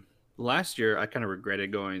 Last year I kind of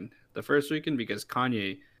regretted going the first weekend because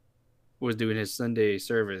Kanye was doing his Sunday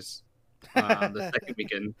service the second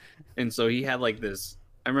weekend, and so he had like this.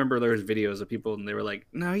 I remember there was videos of people and they were like,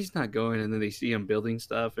 "No, he's not going," and then they see him building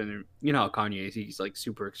stuff, and you know how Kanye is. He's like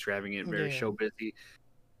super extravagant, very Yeah. show busy.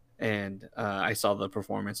 And I saw the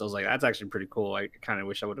performance. I was like, "That's actually pretty cool." I kind of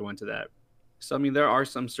wish I would have went to that. So I mean, there are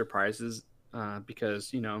some surprises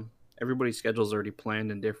because everybody's schedule is already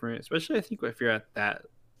planned and different. Especially I think if you're at that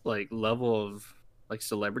like level of like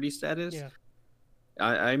celebrity status, Yeah.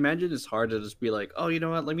 I imagine it's hard to just be like, oh, you know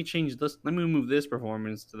what? Let me change this. Let me move this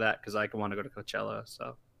performance to that because I want to go to Coachella.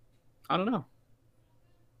 So I don't know.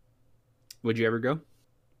 Would you ever go?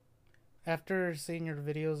 After seeing your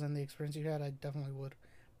videos and the experience you had, I definitely would.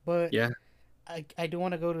 But Yeah. I do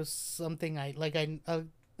want to go to something I like.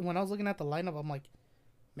 When I was looking at the lineup, I'm like,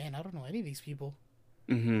 man, I don't know any of these people.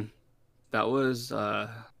 Mm-hmm. That was.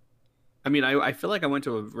 I mean, I feel like I went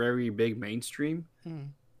to a very big mainstream Mm.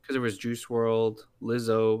 because there was Juice World,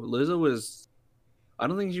 Lizzo. Lizzo was. I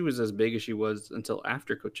don't think she was as big as she was until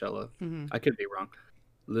after Coachella. Mm-hmm. I could be wrong.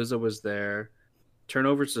 Lizzo was there.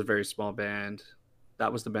 Turnovers is a very small band.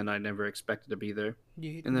 That was the band I never expected to be there.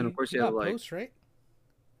 And then of course You you have got like post right.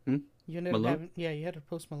 hmm? You ended up Malone. having you had a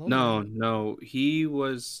post Malone there, No, right? no, he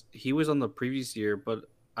was on the previous year, but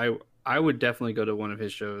I would definitely go to one of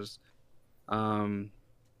his shows. Um,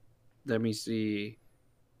 Let me see.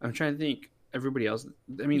 I'm trying to think. Everybody else.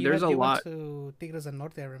 I mean, there's a You went lot. to Tigres del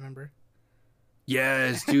Norte, I remember.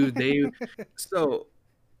 Yes, dude. So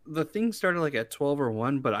the thing started like at 12 or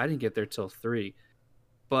 1, but I didn't get there till 3.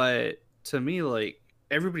 But to me, like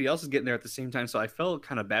everybody else is getting there at the same time, so I felt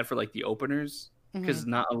kind of bad for like the openers Mm-hmm. because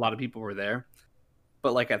not a lot of people were there.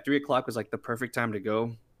 But like at 3 o'clock was like the perfect time to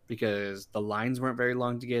go because the lines weren't very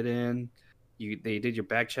long to get in. They did your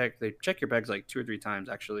bag check. They check your bags like 2 or 3 times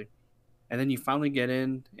actually, and then you finally get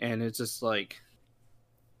in, and it's just like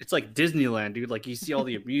it's like Disneyland, dude. Like you see all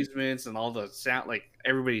the amusements and all the sound, like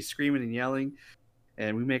everybody's screaming and yelling.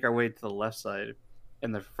 And we make our way to the left side,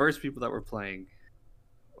 and the first people that were playing,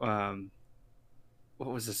 um, what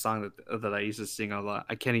was the song that I used to sing a lot?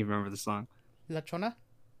 I can't even remember the song. La Chona.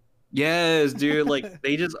 Yes, dude. Like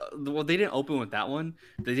they didn't open with that one.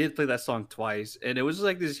 They did play that song twice, and it was just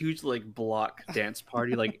like this huge like block dance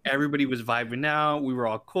party. Like everybody was vibing out. We were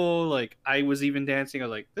all cool. Like I was even dancing. I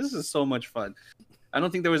was like, this is so much fun. I don't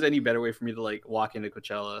think there was any better way for me to like walk into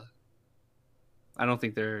Coachella. I don't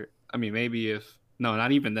think they're. I mean, maybe if no,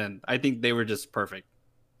 not even then. I think they were just perfect.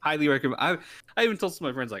 Highly recommend. I even told some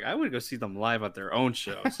of my friends like I would go see them live at their own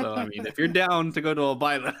show. So I mean, if you're down to go to a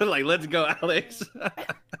Albina, like let's go, Alex.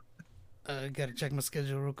 Gotta check my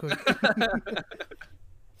schedule real quick.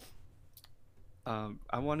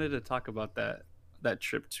 I wanted to talk about that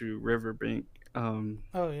trip to Riverbank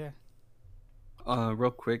Oh yeah.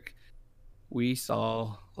 real quick. we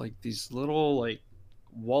saw like these little like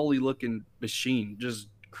Wally looking machine just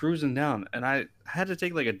cruising down, and I had to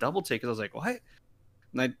take like a double take because I was like, what?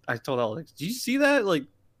 And I told Alex, did you see that? Like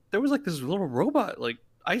there was like this little robot like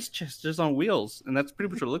ice chest just on wheels, and that's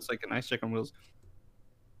pretty much what it looks like, an ice check on wheels.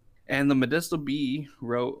 And the Modesto Bee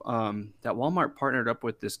wrote that Walmart partnered up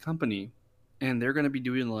with this company, and they're going to be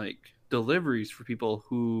doing like deliveries for people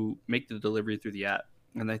who make the delivery through the app.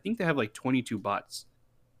 And I think they have like 22 bots.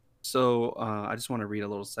 So I just want to read a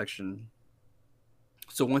little section.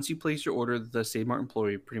 So once you place your order, the Save Mart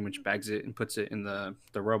employee pretty much bags it and puts it in the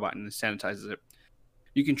robot and sanitizes it.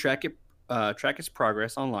 You can track its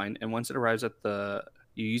progress online, and once it arrives at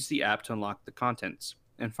you use the app to unlock the contents.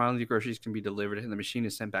 And finally, the groceries can be delivered and the machine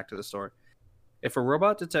is sent back to the store. If a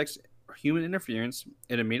robot detects human interference,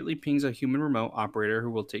 it immediately pings a human remote operator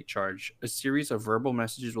who will take charge. A series of verbal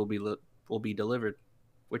messages will be delivered,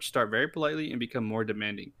 which start very politely and become more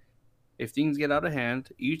demanding. If things get out of hand,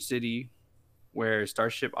 each city where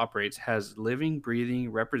Starship operates has living,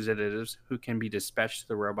 breathing representatives who can be dispatched to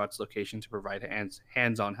the robot's location to provide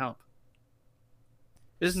hands-on help.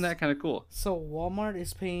 Isn't that kind of cool? So Walmart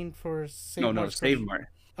is paying for Save Mart. Save Mart.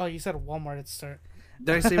 Oh, you said Walmart at the start.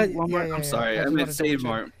 Did I say Walmart? Yeah, I'm sorry. I meant Save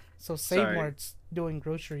Mart. So Save Mart's doing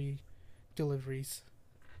grocery deliveries.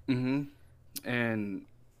 Mm-hmm. And,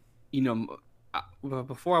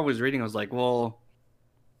 before I was reading, I was like, well,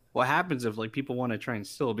 what happens if like people want to try and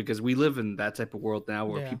steal? Because we live in that type of world now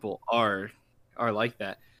where people are like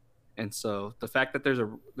that. And so the fact that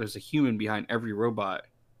there's a human behind every robot,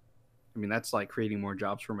 I mean, that's like creating more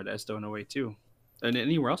jobs for Modesto in a way too, and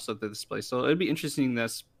anywhere else at this place. So it'd be interesting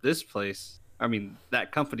that this place, I mean,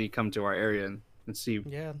 that company come to our area and see.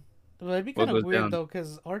 Yeah, well, it'd be kind of weird though,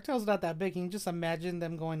 because our town's not that big. Can you just imagine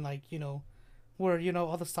them going like, where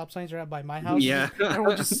all the stop signs are at by my house? Yeah, and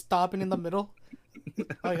we're just stopping in the middle.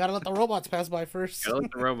 Oh, you gotta let the robots pass by first. Gotta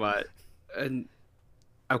let the robot. And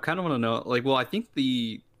I kind of want to know, like, well, I think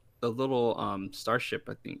the little starship,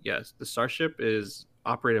 yes, the starship is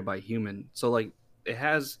operated by human. So like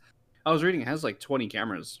I was reading, it has like 20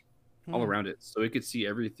 cameras all around it, so it could see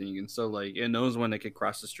everything. And so like it knows when it could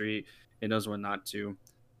cross the street, it knows when not to,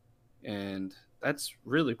 and that's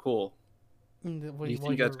really cool. Do you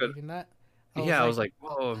think that's good? That? I was like,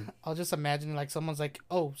 whoa. I was just imagining like someone's like,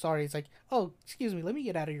 oh, sorry. It's like, oh, excuse me, let me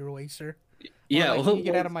get out of your way, sir. Yeah, like, you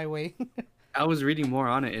get out of my way. I was reading more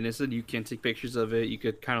on it, and it said you can take pictures of it. You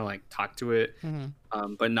could kind of like talk to it,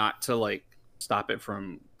 but not to like stop it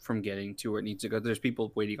from getting to where it needs to go. There's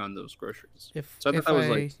people waiting on those groceries. So I thought that was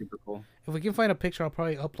like super cool. If we can find a picture, I'll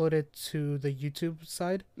probably upload it to the YouTube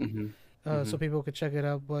side, so people could check it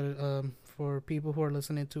out. But for people who are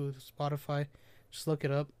listening to Spotify, just look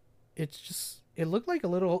it up. It looked like a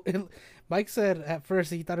little. Mike said at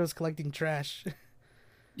first he thought it was collecting trash.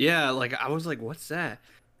 Yeah, like I was like, what's that?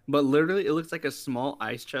 But literally, it looks like a small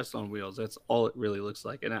ice chest on wheels. That's all it really looks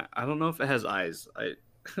like. And I don't know if it has eyes.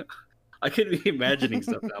 I could be imagining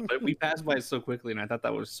stuff now, but we passed by it so quickly, and I thought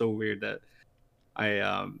that was so weird that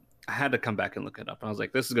I had to come back and look it up. And I was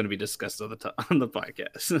like, this is going to be discussed on the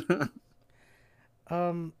podcast.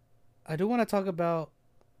 I do want to talk about,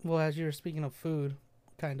 well, as you were speaking of food,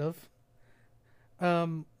 kind of.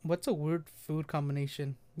 What's a weird food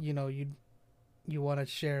combination you want to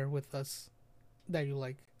share with us that you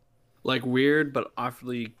like? Like weird, but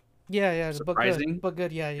awfully surprising, but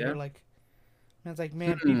good. Yeah, you're like, it's like,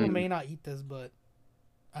 man, people may not eat this, but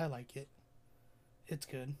I like it. It's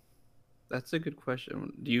good. That's a good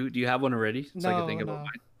question. Do you have one already? So I can think about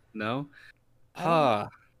mine. No. I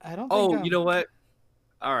don't. Oh, you know what?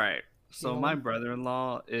 All right. So my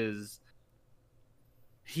brother-in-law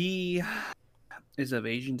he is of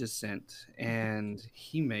Asian descent, and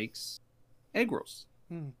he makes egg rolls.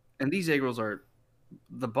 And these egg rolls are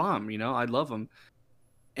the bomb. I love them.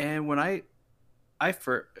 And when I'm a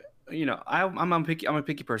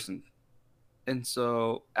picky person, and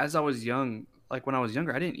so as I was young, like when I was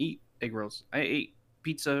younger, I didn't eat egg rolls. I ate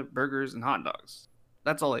pizza, burgers, and hot dogs.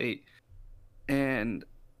 That's all I ate. And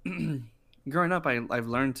growing up, I've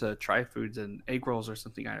learned to try foods, and egg rolls are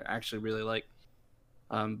something I actually really like.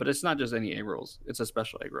 But it's not just any egg rolls; it's a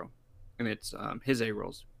special egg roll, and it's his egg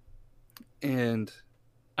rolls. And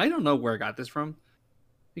I don't know where I got this from.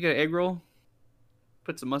 You got an egg roll,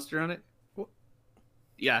 put some mustard on it.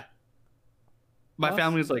 Yeah. My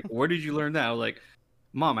family was like, "Where did you learn that?" I was like,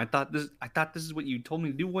 "Mom, I thought this is what you told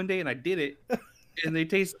me to do one day, and I did it, and they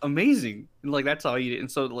taste amazing." And like that's how I eat it.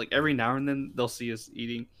 And so like every now and then they'll see us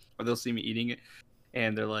eating, or they'll see me eating it,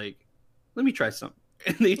 and they're like, "Let me try some."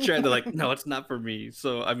 And they try. They're like, "No, it's not for me."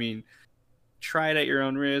 So I mean, try it at your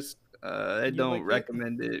own risk. I don't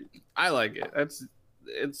recommend it. I like it.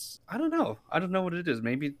 it's I don't know. I don't know what it is.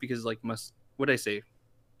 Maybe because like what I say?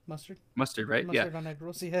 Mustard, Mustard, right? Yeah. mustard on egg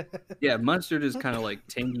rolls. Yeah. Yeah, mustard is kind of like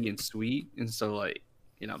tangy and sweet, and so like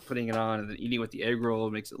putting it on and then eating with the egg roll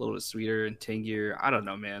makes it a little bit sweeter and tangier. I don't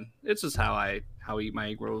know, man. It's just how I eat my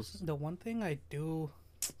egg rolls. The one thing I do,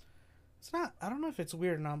 it's not. I don't know if it's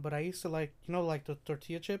weird or not, but I used to like like the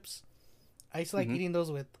tortilla chips. I used to like Hmm. eating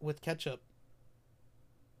those with ketchup.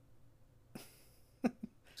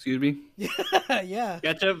 Excuse me. Yeah, yeah,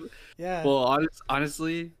 Ketchup. yeah. Well,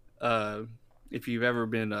 honestly, if you've ever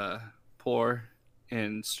been poor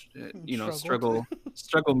and Struggled.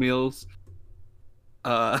 struggle meals,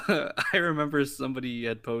 I remember somebody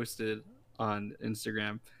had posted on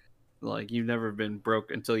Instagram like you've never been broke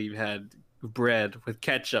until you've had bread with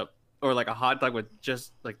ketchup or like a hot dog with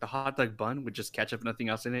just like the hot dog bun with just ketchup, nothing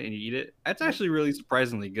else in it, and you eat it. That's Yep. actually really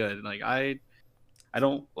surprisingly good. Like I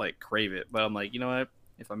don't like crave it, but I'm like, you know what?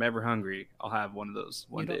 If I'm ever hungry, I'll have one of those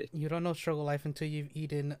one day. You don't know struggle life until you've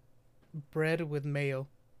eaten bread with mayo.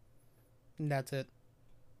 And that's it.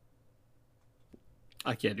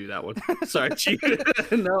 I can't do that one. Sorry, Chief.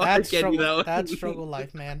 No, I That's can't do struggle. that one. That's struggle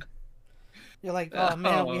life, man. You're like, oh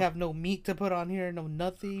man, we Oh, have no meat to put on here, no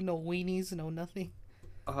nothing, no weenies, no nothing.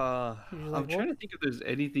 You're I'm like, trying well, to think if there's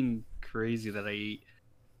anything crazy that I eat.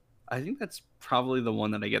 I think that's probably the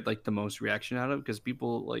one that I get like the most reaction out of because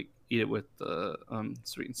people like eat it with the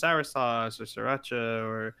sweet and sour sauce or sriracha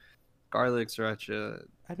or garlic sriracha.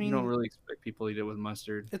 I You don't mean, really expect people to eat it with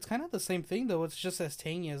mustard. it's kind of the same thing though. It's just as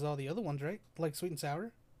tangy as all the other ones, right? Like sweet and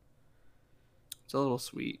sour. It's a little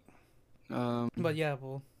sweet. But yeah,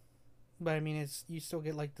 well, but I mean, it's you still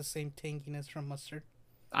get like the same tanginess from mustard.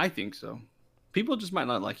 I think so. People just might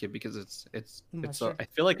not like it because it's so. Mustard. I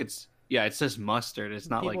feel like it's just mustard. It's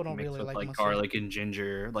not People like don't mixed really with like like mustard. garlic and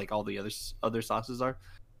ginger like all the other sauces are.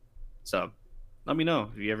 So let me know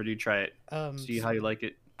if you ever do try it. Um, See how you like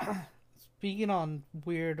it. Speaking on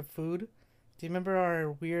weird food, do you remember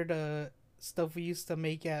our weird stuff we used to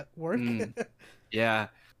make at work? Mm, yeah.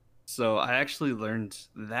 So I actually learned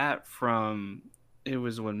that from it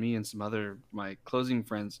was when me and some other my closing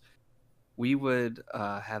friends we would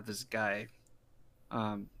have this guy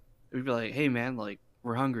we'd be like, hey man, like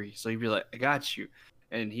we're hungry, so he'd be like, I got you,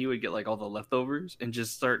 and he would get like all the leftovers and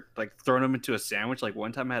just start like throwing them into a sandwich. Like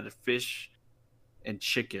one time I had a fish and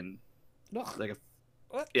chicken, Ugh, like a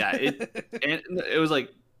what? yeah it and it was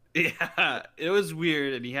like yeah it was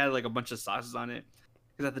weird, and he had like a bunch of sauces on it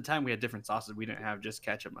because at the time we had different sauces. We didn't have just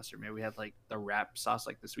ketchup mustard, man. We had like the wrap sauce,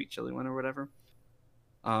 like the sweet chili one or whatever.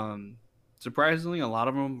 um Surprisingly a lot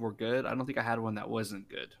of them were good. I don't think I had one that wasn't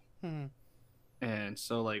good. Hmm. And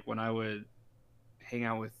so like when I would hang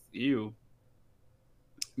out with you,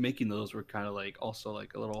 making those were kind of like also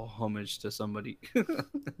like a little homage to somebody.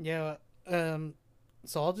 Yeah. Um.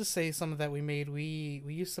 So I'll just say some of that we made. We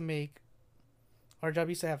used to make. Our job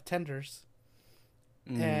used to have tenders,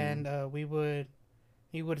 Mm. and we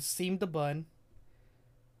would steam the bun.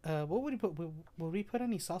 What would we put? Would we put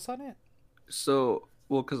any sauce on it? So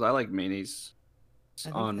well, because I like mayonnaise I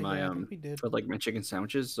think. on my Yeah, I think we did. for like my chicken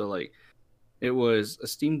sandwiches. So like it was a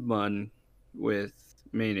steamed bun with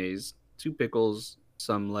mayonnaise, two pickles,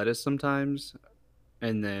 some lettuce sometimes,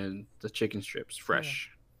 and then the chicken strips Yeah.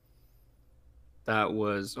 fresh. That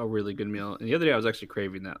was a really good meal. And the other day I was actually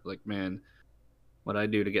craving that. Like, man, what I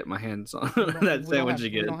do to get my hands on that sandwich We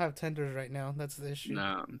don't again. have tenders right now. That's the issue.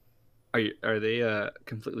 No. Are they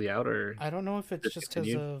completely out or I don't know if it's just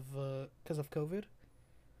discontinued? because of COVID,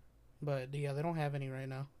 but yeah, they don't have any right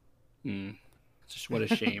now. Hmm. Just what a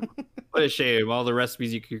shame. What a shame. All the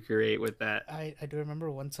recipes you could create with that. I do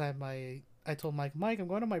remember one time I told Mike, I'm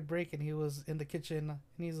going to my break, and he was in the kitchen, and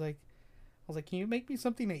he's like, I was like, can you make me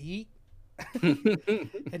something to eat?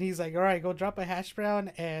 And he's like, all right, go drop a hash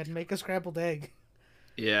brown and make a scrambled egg.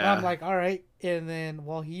 And I'm Yeah. like, all right. And then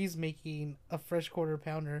while he's making a fresh quarter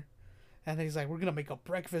pounder, and then he's like, we're gonna make a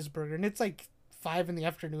breakfast burger, and it's like 5 in the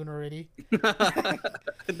afternoon already.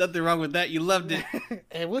 Nothing wrong with that. You loved it.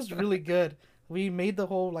 It was really good. We made the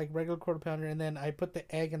whole like regular quarter pounder, and then I put the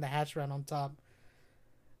egg and the hash brown on top,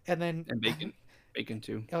 and then And bacon. Bacon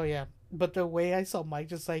too. oh yeah. But the way I saw Mike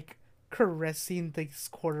just like caressing this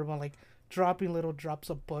quarter pound, like dropping little drops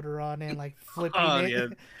of butter on it, like flipping Oh it. yeah.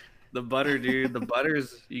 The butter, dude. The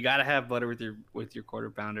butters, you gotta have butter with your quarter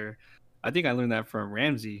pounder. I think I learned that from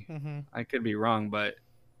Ramsey. Hmm. I could be wrong, but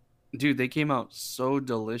dude, they came out so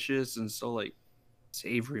delicious and so like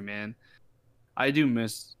savory, man. I do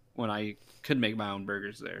miss when I could make my own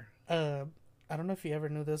burgers there. Uh, I don't know if you ever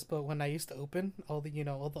knew this, but when I used to open, all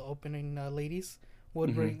the opening ladies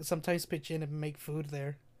would Hmm. bring sometimes pitch in and make food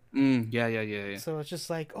there. Yeah, yeah, yeah, yeah. So it's just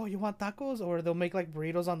like, oh, you want tacos, or they'll make like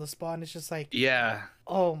burritos on the spot, and it's just like, Yeah.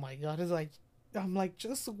 oh my god, it's like, I'm like,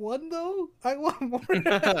 just one though. I want more.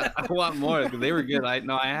 I want more. They were good. I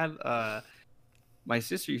no, I had my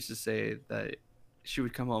sister used to say that she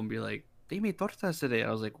would come home and be like, "They made tortas today."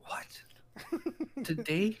 I was like, "What?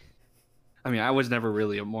 Today?" I mean, I was never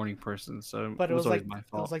really a morning person, so But it was always my it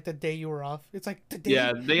was fault. like the day you were off. It's like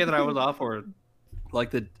Yeah, today. the day that I was off, or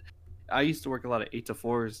like the I used to work a lot of 8 to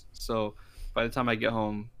 4s, so by the time I get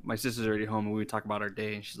home, my sister's already home, and we would talk about our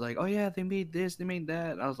day, and she's like, "Oh yeah, they made this, they made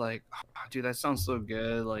that." And I was like, oh, "Dude, that sounds so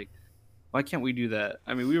good. Like, why can't we do that?"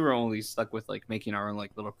 I mean, we were only stuck with like making our own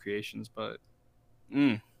like little creations, but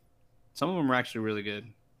mm, some of them were actually really good.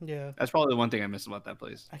 Yeah, That's probably the one thing I miss about that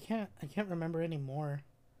place. I can't remember anymore.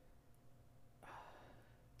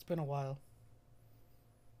 It's been a while.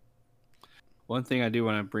 One thing I do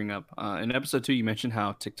want to bring up in episode 2, you mentioned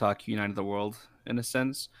how TikTok united the world in a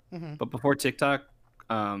sense, Hmm. but before TikTok,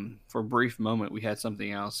 for a brief moment, we had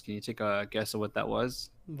something else. Can you take a guess of what that was?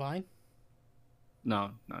 Vine,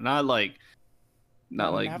 No, no, not like not not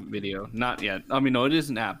an like app. video, not yet. I mean, no, it is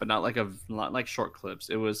an app, but not like short clips.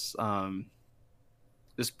 It was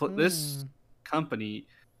this Hmm. company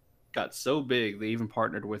got so big they even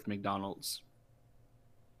partnered with McDonald's.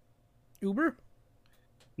 Uber.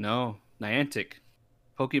 No, Niantic,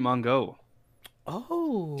 Pokemon Go. Do you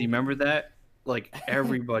Oh. remember that? Like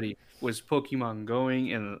everybody was Pokemon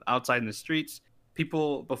going and outside in the streets.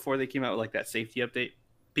 People before they came out with like that safety update,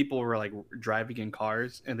 people were like driving in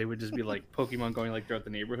cars and they would just be like Pokemon going like throughout the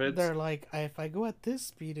neighborhoods. They're like, if I go at this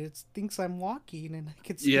speed, it thinks I'm walking, and I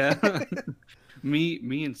can see. Yeah.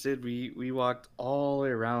 Me and Sid, we walked all the way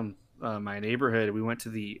around my neighborhood. We went to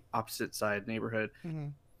the opposite side neighborhood Hmm.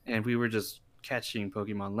 and we were just catching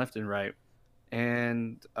Pokemon left and right.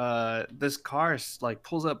 And this car like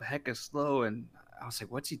pulls up hecka slow, and I was like,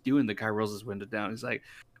 "What's he doing?" The guy rolls his window down. He's like,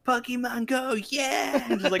 "Pokemon Go, yeah!"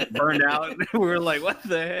 And just like burned out. We were like, "What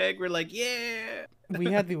the heck?" We're like, "Yeah."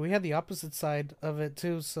 We had the opposite side of it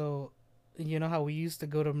too. So, you know how we used to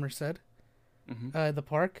go to Merced, Hmm. the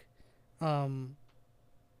park. Um,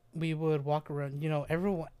 we would walk around. You know,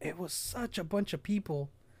 everyone. It was such a bunch of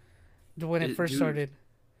people when it first Dude, started.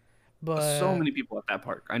 so But many people at that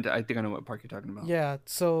park. I think I know what park you're talking about. yeah,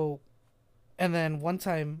 so and then one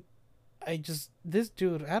time, this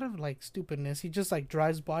dude out of like stupidness, he just like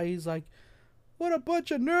drives by. He's like, "What a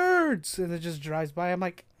bunch of nerds!" And it just drives by. I'm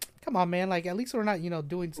like, "Come on, man! Like at least we're not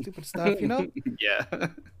doing stupid stuff, you know?" Yeah.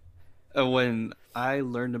 When I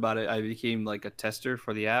learned about it, I became like a tester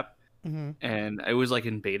for the app, Hmm. and it was like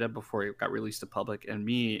in beta before it got released to public. And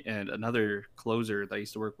me and another closer that I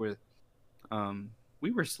used to work with, um,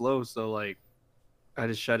 we were slow, so like I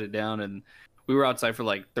just shut it down, and we were outside for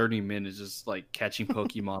like 30 minutes, just like catching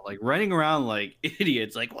Pokemon, like running around like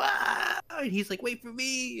idiots, like wow! And he's like, "Wait for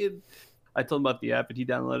me!" And I told him about the app, and he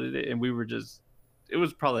downloaded it, and we were just, it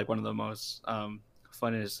was probably like one of the most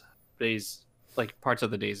funnest days, like parts of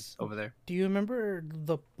the days over there. Do you remember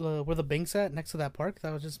the where the bank's at next to that park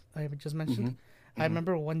that was just I just mentioned? Hmm. I Hmm.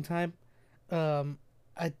 remember one time, um,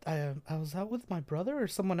 I was out with my brother or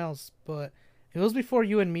someone else, but it was before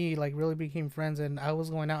you and me like really became friends, and I was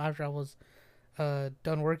going out after I was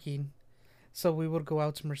done working, so we would go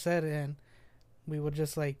out to Merced and we would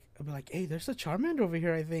just like I'd be like, hey, there's a Charmander over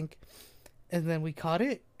here, I think, and then we caught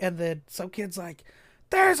it, and then some kids like,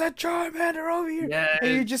 there's a Charmander over here,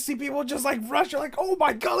 and you just Yes, see people just like rush, you're like, oh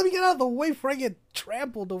my god, let me get out of the way before I get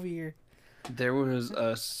trampled over here. there was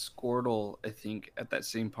a Squirtle, I think, at that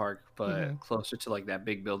same park, Mm-hmm. but closer to like that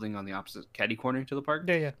big building on the opposite caddy corner to the park.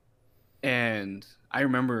 Yeah, yeah. And I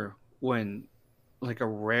remember when like a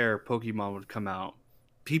rare Pokemon would come out,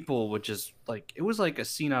 people would just like, it was like a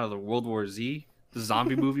scene out of the World War Z, the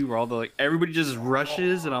zombie movie where all the like everybody just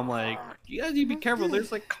rushes, and I'm like, you guys need to be careful.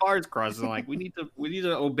 There's like cars crossing. Like we need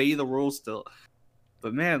to obey the rules still.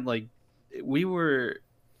 But man, like we were,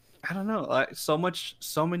 I don't know, like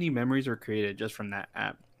so many memories were created just from that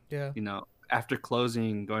app. Yeah. After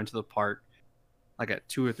closing, going to the park like at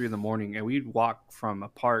 2 or 3 in the morning, and we'd walk from a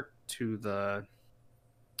park to the,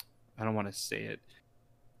 I don't want to say it,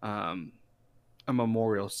 um, a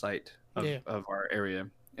memorial site Yeah. of our area,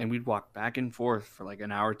 and we'd walk back and forth for like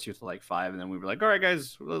an hour or two to like 5, and then we were like, all right,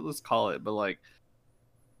 guys, let's call it. But like,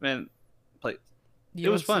 man, like You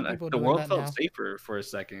it was don't see fun. people The doing world that felt now. safer for a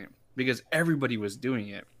second because everybody was doing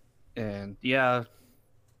it, and yeah,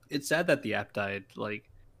 it's sad that the app died. Like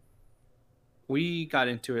we got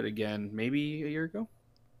into it again maybe a year ago.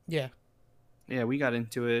 Yeah. Yeah, we got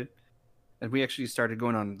into it, and we actually started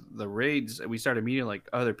going on the raids, and we started meeting like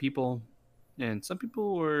other people, and some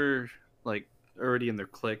people were like already in their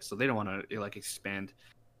clique, so they don't want to like expand.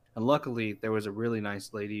 And luckily, there was a really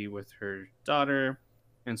nice lady with her daughter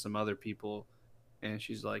and some other people. And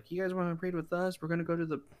she's like, "You guys want to raid with us? We're gonna go to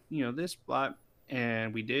the this spot."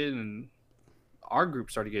 And we did, and our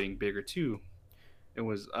group started getting bigger too. It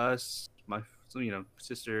was us, my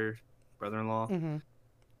sister, brother-in-law. Mm-hmm.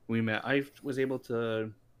 We met. I was able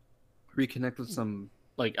to reconnect with some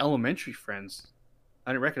like elementary friends.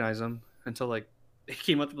 I didn't recognize them until like they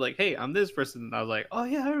came up to be like, "Hey, I'm this person." And I was like, "Oh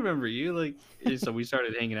yeah, I remember you." Like, so we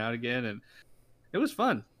started hanging out again, and it was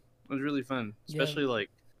fun. It was really fun, Yeah. especially like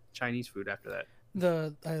Chinese food after that.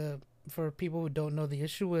 The For people who don't know, the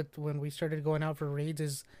issue with when we started going out for raids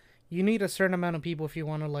is you need a certain amount of people if you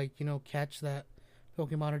want to like catch that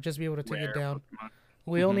Pokemon or just be able to take it Rare down. Pokemon.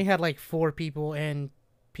 We Hmm. only had like 4 people, and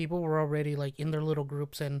people were already like in their little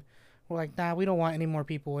groups, and we're like, nah, we don't want any more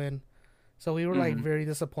people in. So we were like Hmm. very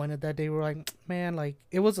disappointed that day. We were like, man, like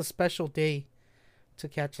it was a special day to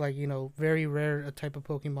catch like very rare a type of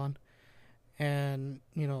Pokemon, and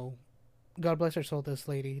God bless her soul, this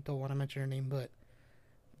lady. Don't want to mention her name, but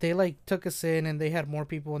they like took us in, and they had more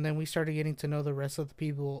people, and then we started getting to know the rest of the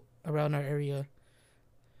people around our area.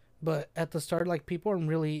 But at the start, like people aren't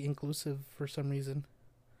really inclusive for some reason.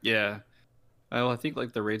 Yeah. Well, I think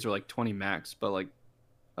like the raids were like 20 max, but like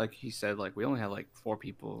he said, like we only had like 4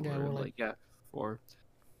 people, Yeah, or we're like like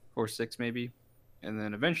four, 6 maybe, and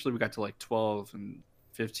then eventually we got to like 12 and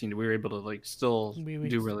 15. We were able to like still we we,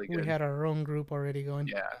 do really we good. had our own group already going.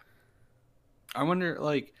 Yeah. I wonder,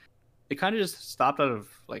 like, it kind of just stopped out of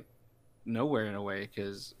like nowhere in a way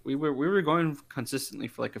because we were going consistently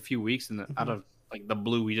for like a few weeks, and then out Hmm. of like the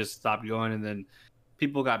blue we just stopped going, and then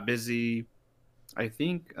people got busy. I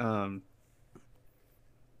think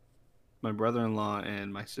my brother-in-law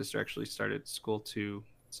and my sister actually started school too,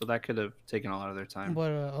 so that could have taken a lot of their time.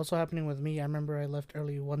 But also happening with me, I remember I left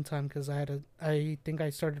early one time because I think I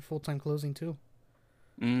started full time closing too.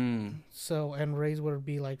 Mm, So and Rays would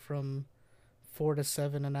be like from 4 to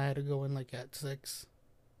 7, and I had to go in like at 6.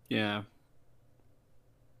 yeah,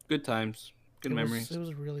 good times, good It memories.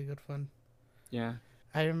 was really good fun. Yeah.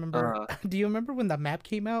 I remember. Uh, Do you remember when the map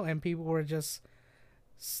came out and people were just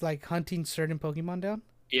like hunting certain Pokemon down?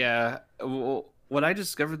 yeah. Well, when I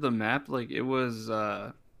discovered the map, like it was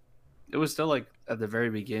still like at the very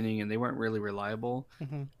beginning, and they weren't really reliable.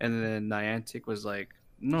 Mm-hmm. And then Niantic was like,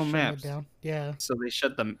 "No Shutting it maps," down. Yeah, so they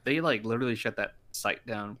shut them. They like literally shut that site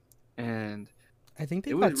down, and I think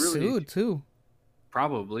they it was got really sued too.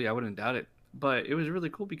 probably, I wouldn't doubt it, but it was really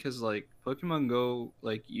cool because like Pokemon Go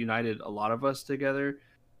like united a lot of us together,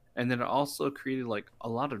 and then it also created like a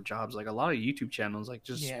lot of jobs, like a lot of YouTube channels like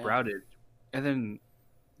just Yeah. sprouted, and then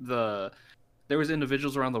the there was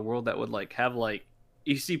individuals around the world that would like have like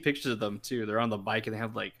you see pictures of them too. They're on the bike and they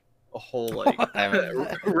have like a whole like I remember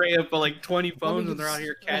that. array of like 20 Let me phones, and they're out just.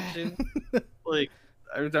 here catching. Like,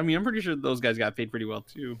 I mean, I'm pretty sure those guys got paid pretty well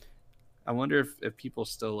too. I wonder if people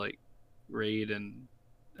still like raid and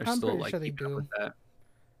are I'm still pretty like sure they keeping up do. with that.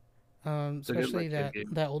 It's a good Especially like kid that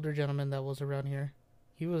game. that older gentleman that was around here.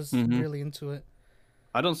 He was Hmm. really into it.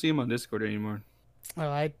 I don't see him on Discord anymore. Oh,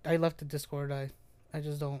 I left the Discord. I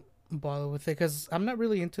just don't bother with it because I'm not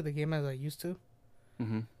really into the game as I used to.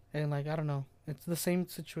 Hmm. And like I don't know, it's the same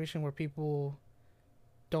situation where people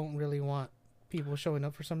don't really want people showing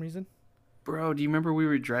up for some reason. Bro, do you remember we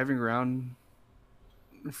were driving around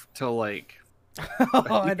till like I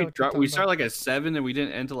Oh, I think know what you're we talking started about. like at 7 and we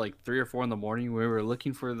didn't end till like 3 or 4 in the morning. We were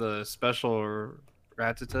looking for the special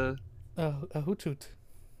Ratata. A Hoothoot.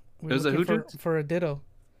 We It were was a looking Hooters. for a Ditto.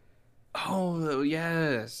 Oh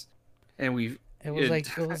yes, and we it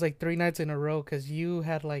It was like 3 nights in a row because you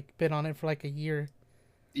had like been on it for like a year.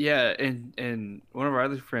 yeah, and one of our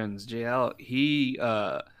other friends, JL, he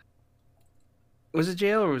was it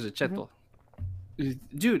JL or was it Hmm. Cheto?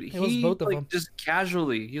 Dude, It was he both of like them. just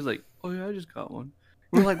casually, he's like, "Oh yeah, I just got one."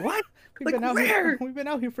 We're like, "What? We've Like been out here. where?" We've been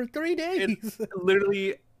out here for three And days.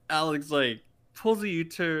 literally, Alex like pulls a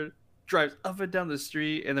U-turn, drives up and down the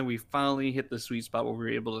street, and then we finally hit the sweet spot where we were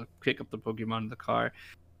able to pick up the Pokemon in the car.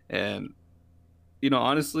 And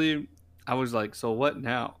honestly, I was like, "So what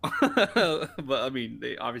now?" But I mean,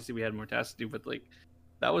 they obviously we had more tasks to do, but like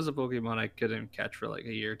that was a Pokemon I couldn't catch for like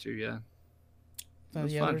a year or two. Yeah, it So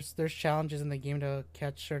was yeah, fun. there's challenges in the game to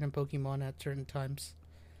catch certain Pokemon at certain times.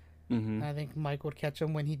 Hmm. And I think Mike would catch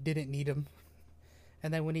them when he didn't need them,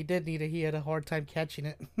 and then when he did need it, he had a hard time catching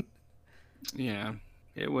it. Yeah,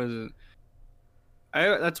 it was.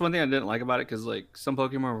 That's one thing I didn't like about it because like some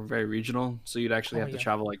Pokemon were very regional, so you'd actually Oh have to yeah.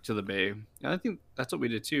 travel like to the Bay. And I think that's what we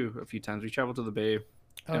did too a few times. We traveled to the Bay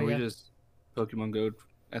Oh and we yeah. just Pokemon Go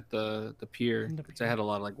at the pier In the because I beer. had a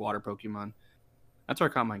lot of like water Pokemon. That's where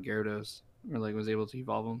I caught my Gyarados, or like was able to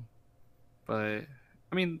evolve them. But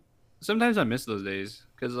I mean, sometimes I miss those days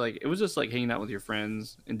because like it was just like hanging out with your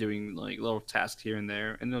friends and doing like little tasks here and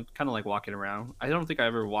there, and then kind of like walking around. I don't think I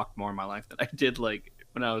ever walked more in my life than I did like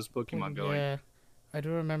when I was Like, Pokemon going. yeah, I do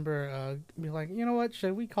remember be like, you know what?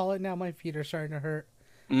 Should we call it now? My feet are starting to hurt.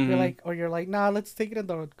 You're Mm-hmm. like, or you're like, nah, let's take it in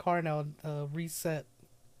the car now. Reset.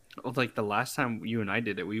 Like the last time you and I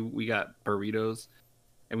did it, we got burritos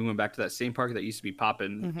and we went back to that same park that used to be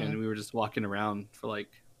popping, Mm-hmm. and we were just walking around for like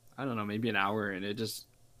I don't know, maybe an hour, and it just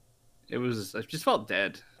felt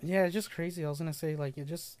dead. Yeah, it's just crazy. I was gonna say like it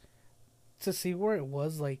just to see where it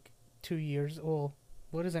was like 2 years. Well,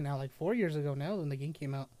 what is it now? Like 4 years ago now when the game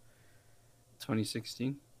came out.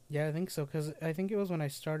 2016. Yeah, I think so. Cause I think it was when I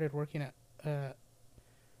started working at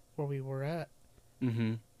where we were at.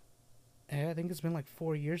 Mm-hmm. And I think it's been like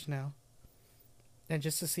 4 years now. And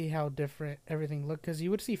just to see how different everything looked, because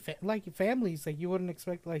you would see like families, like you wouldn't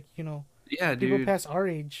expect, like Yeah, people dude. past our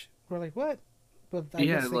age were like, what? But I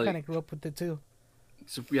Yeah, guess they kind like of grew up with it too.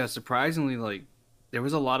 yeah, surprisingly, like there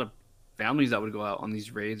was a lot of families that would go out on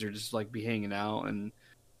these raids or just like be hanging out. And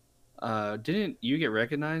didn't you get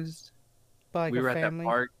recognized? But like We a were at that family,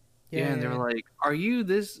 park. yeah, Yeah, and they yeah, were like, "Are you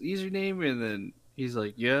this username?" And then he's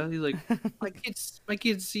like, "Yeah." He's like, my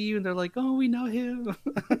kids see you," and they're like, "Oh, we know him."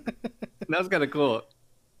 yeah. That was kind of cool.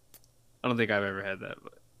 I don't think I've ever had that,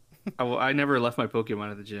 but I never left my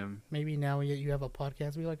Pokemon at the gym. Maybe now you have a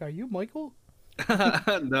podcast. Be like, are you Michael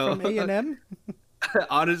No, from A&M?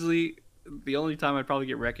 honestly, the only time I'd probably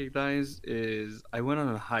get recognized is I went on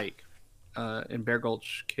a hike in Bear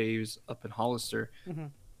Gulch Caves up in Hollister, Mm-hmm.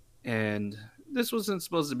 and this wasn't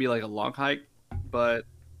supposed to be like a long hike, but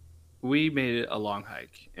we made it a long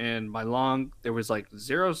hike. And by long, there was like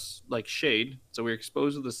zero like shade, so we were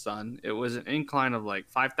exposed to the sun. It was an incline of like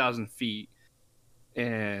 5,000 feet,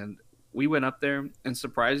 and we went up there. And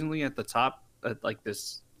surprisingly, at the top, at like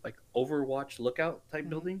this like Overwatch lookout type Mm-hmm.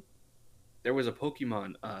 building, there was a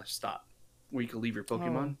Pokemon stop where you could leave your Oh,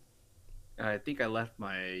 Pokemon. And I think I left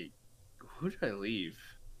my. Who did I leave?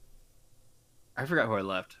 I forgot who I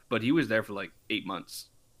left, but he was there for like 8 months.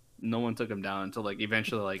 No one took him down until like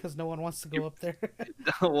eventually like because no one wants to go up there.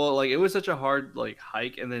 well, like it was such a hard like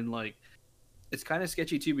hike, and then like it's kind of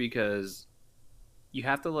sketchy too because you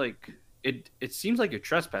have to like it seems like you're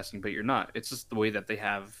trespassing, but you're not. It's just the way that they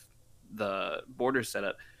have the border set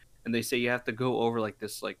up, and they say you have to go over like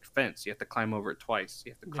this like fence. You have to climb over it twice.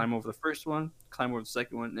 You have to Yeah. climb over the first one, climb over the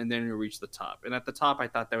second one, and then you reach the top. And at the top, I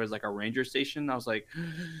thought there was like a ranger station. I was like,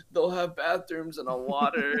 they'll have bathrooms and a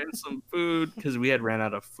water and some food because we had ran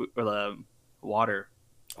out of food or water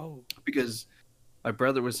Oh, because my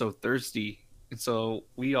brother was so thirsty, and so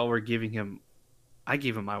we all were giving him. I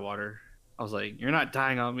gave him my water. I was like, "You're not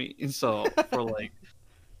dying on me." And so for like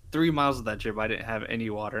 3 miles of that trip, I didn't have any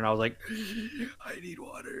water, and I was like, "I need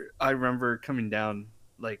water." I remember coming down,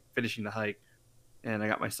 like finishing the hike, and I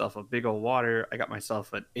got myself a big old water. I got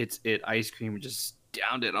myself an It's It ice cream and just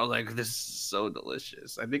downed it. And I was like, "This is so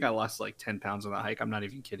delicious." I think I lost like 10 pounds on that hike. I'm not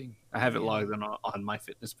even kidding. I have it damn. logged on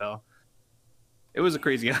MyFitnessPal. It was a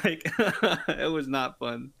crazy hike. It was not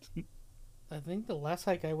fun. I think the last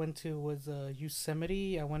hike I went to was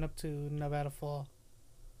Yosemite. I went up to Nevada Fall.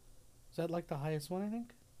 Is that like the highest one? I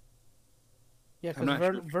think. Yeah, I'm because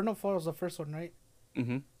not sure. Vernal Fall was the first one, right?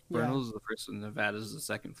 Mm-hmm. Yeah, Vernal's is the first one. Nevada's the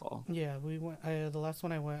second fall. yeah. We went. The last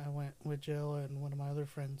one I went with Jill and one of my other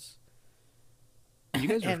friends. You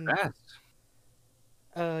guys are And fast.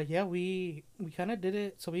 yeah, we kind of did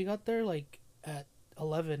it. So we got there like at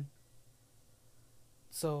 11.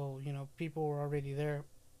 So people were already there,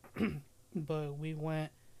 but we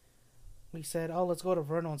went. We said, "Oh, let's go to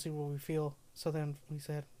Vernal and see what we feel." So then we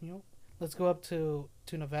said, let's go up to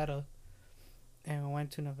Nevada, and we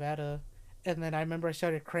went to Nevada, and then I remember I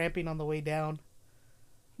started cramping on the way down.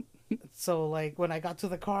 So like when I got to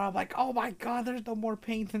the car, I'm like, "Oh my god, there's no more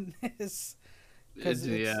pain than this," because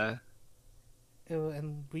Yeah,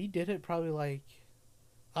 and we did it probably like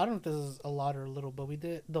I don't know if this is a lot or a little, but we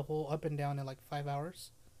did the whole up and down in like 5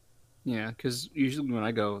 hours. yeah. Because usually when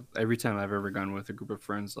I go, every time I've ever gone with a group of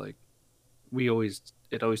friends, like it always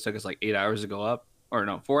took us like 8 hours to go up, or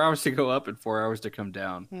no, 4 hours to go up and 4 hours to come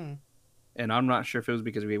down. Hmm. And I'm not sure if it was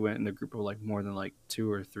because we went in a group of like more than like two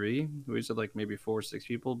or three. We said like maybe 4 or 6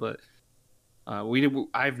 people, but we did.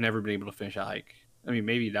 I've never been able to finish a hike. I mean,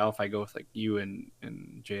 maybe now if I go with like you and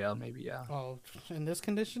JL, maybe yeah. Oh, in this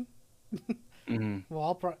condition, Hmm.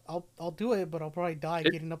 well, I'll do it, but I'll probably die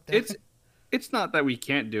It getting up there. it's it's not that we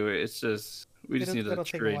can't do it. It's just we just need to It'll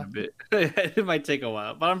take a train a while. bit. It might take a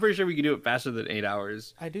while, but I'm pretty sure we can do it faster than 8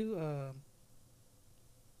 hours. I do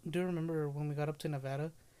remember when we got up to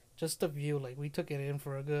Nevada, just the view, like we took it in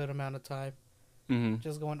for a good amount of time. Hmm.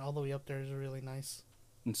 Just going all the way up there is really nice.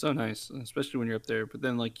 It's so nice, especially when you're up there. But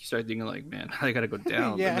then, like, you start thinking, like, man, I gotta go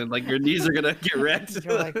down, and Yeah. then like your knees are gonna get wrecked.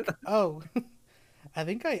 You're like, oh, I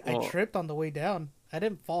think I Well, tripped on the way down. I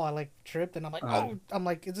didn't fall. I like tripped, and I'm like, uh, oh, I'm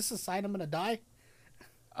like, is this a sign I'm gonna die?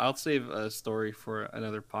 I'll save a story for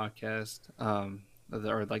another podcast,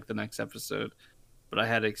 or like the next episode. But I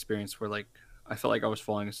had an experience where like I felt like I was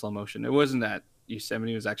falling in slow motion. It wasn't at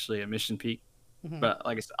Yosemite; it was actually a Mission Peak. Hmm. But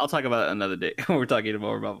like I said, I'll talk about it another day. We're talking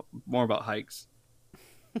more about hikes.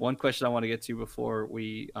 One question I want to get to before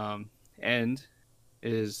we end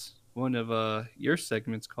is one of your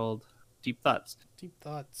segments called Deep Thoughts. Deep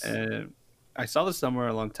thoughts. And I saw this somewhere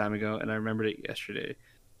a long time ago, and I remembered it yesterday.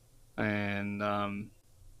 And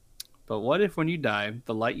but what if when you die,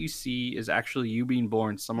 the light you see is actually you being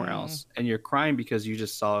born somewhere Mm, else, and you're crying because you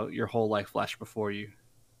just saw your whole life flash before you?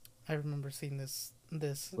 I remember seeing this.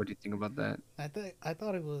 This. What do you think about that? I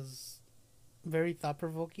thought it was very thought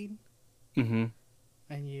provoking, Mm-hmm.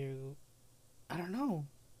 and I don't know.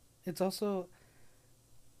 It's also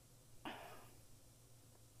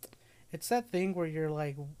it's that thing where you're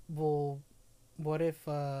like, well, what if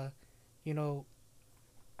you know,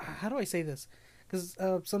 how do I say this? Because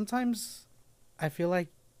sometimes I feel like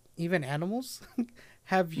even animals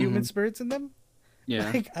have human Mm-hmm. spirits in them.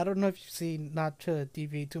 Yeah. Like I don't know if you've seen, not to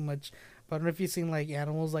deviate too much, but I don't know if you've seen like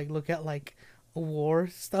animals like look at like war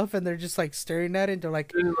stuff and they're just like staring at it and they're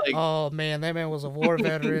like, Like, oh man, that man was a war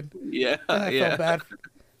veteran. yeah, And I felt yeah. bad.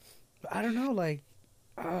 But I don't know, like,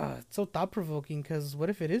 it's so thought provoking. Because what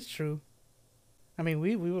if it is true? I mean,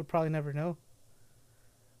 we would probably never know.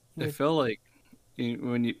 I With feel like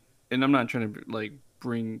when you, and I'm not trying to like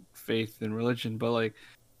bring faith and religion, but like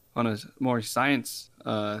on a more science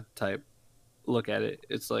type look at it,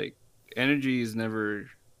 it's like energy is never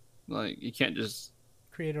like you can't just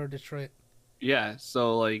create or destroy it. yeah.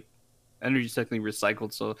 So like energy is technically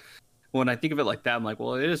recycled. So when I think of it like that, I'm like,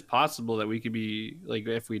 well, it is possible that we could be like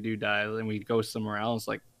if we do die and we go somewhere else,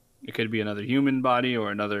 like it could be another human body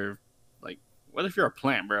or another like what if you're a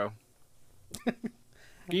plant, bro?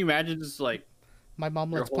 Can you imagine just like My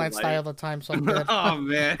mom your lets whole plants die life? all the time, so I'm dead. Oh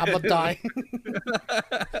man. I'm gonna die.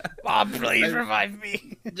 Mom, please I- revive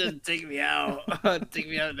me. Just take me out. Take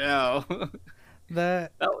me out now.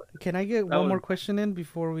 That That, Can I get that one was more question in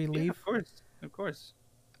before we yeah, leave? of course, of course.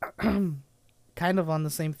 Kind of on the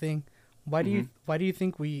same thing. Hmm. Why do you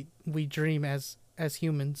think we dream as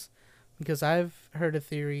humans? Because I've heard a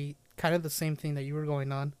theory, kind of the same thing that you were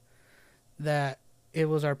going on, that it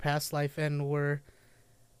was our past life and or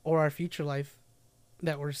our future life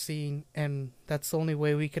that we're seeing, and that's the only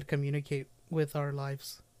way we could communicate with our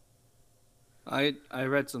lives. I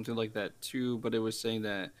read something like that too, but it was saying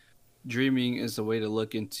that dreaming is a way to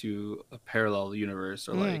look into a parallel universe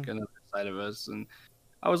or like Mm, another side of us, and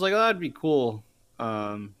I was like, oh, that'd be cool.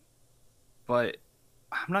 Um, but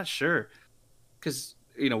I'm not sure because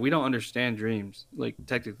we don't understand dreams like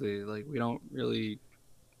technically, like we don't really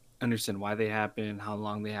understand why they happen, how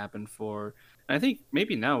long they happen for. And I think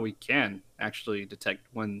maybe now we can actually detect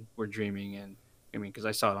when we're dreaming, and I mean, because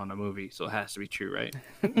I saw it on a movie, so it has to be true, right?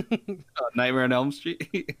 Nightmare on Elm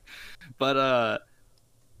Street. But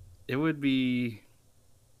it would be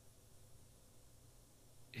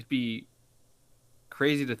it'd be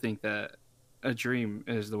crazy to think that a dream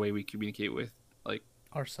is the way we communicate with like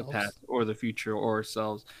the ourselves. past or the future or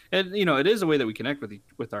ourselves. And it is a way that we connect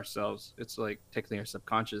with ourselves. It's like technically our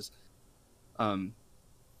subconscious. Um,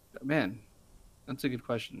 but man, that's a good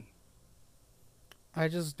question. I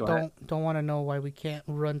just Go ahead. don't want to know why we can't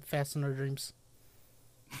run fast in our dreams.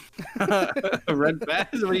 Run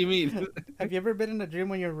fast? What do you mean? Have you ever been in a dream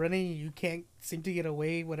when you're running and you can't seem to get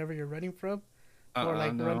away whatever you're running from? Or like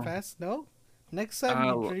run No. fast? No? Next time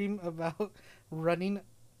you Uh, dream about running,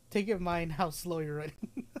 take in mind how slow you're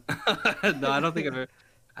running. no, I don't think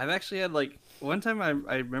I've actually had like one time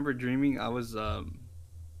I remember dreaming I was at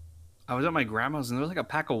my grandma's and there was like a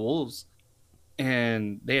pack of wolves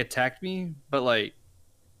and they attacked me, but like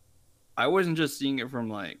I wasn't just seeing it from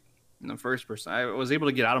like in the first person. I was able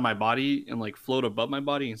to get out of my body and like float above my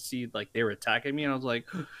body and see like they were attacking me and I was Oh, like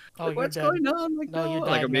you're what's dead. going on? Like No, no, you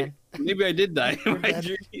like died, man. maybe I did die You're in my dead.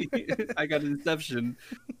 dream. I got an inception.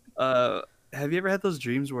 Uh, have you ever had those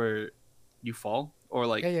dreams where you fall or Yeah,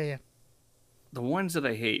 like yeah, yeah. the ones that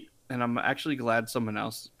I hate, and I'm actually glad someone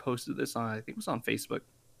else posted this on. I think it was on Facebook.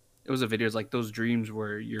 It was a video. It's like those dreams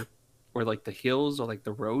where like the hills or like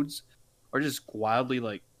the roads are just wildly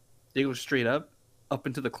like they go straight up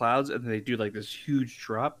into the clouds, and then they do like this huge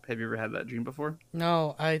drop. Have you ever had that dream before?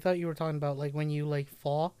 No, I thought you were talking about like when you like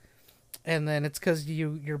fall and then it's because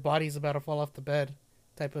your body's about to fall off the bed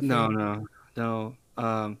type of No, thing. no,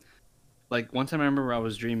 no. Like one time I remember I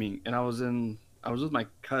was dreaming, and I was in I was with my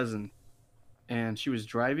cousin, and she was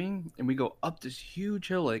driving, and we go up this huge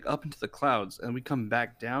hill, like up into the clouds, and we come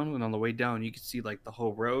back down, and on the way down you could see like the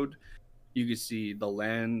whole road, you could see the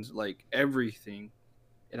land, like everything.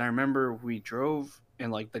 And I remember we drove,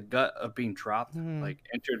 and like the gut of being dropped Mm. like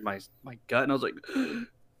entered my gut, and I was like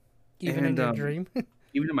Even in and your dream.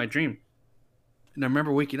 even in my dream. And I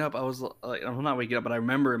remember waking up, I was like, I'm not waking up, but I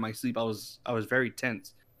remember in my sleep I was very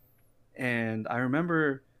tense. And I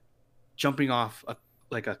remember jumping off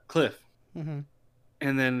like a cliff, Hmm.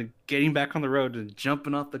 and then getting back on the road and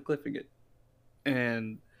jumping off the cliff again.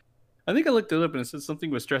 And I think I looked it up, and it said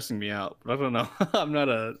something was stressing me out, but I don't know. I'm not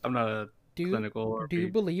a Do you clinical or do you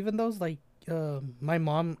believe in those? Like, my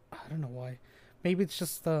mom, I don't know why. Maybe it's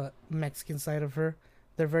just the Mexican side of her.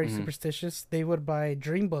 They're very hmm superstitious. They would buy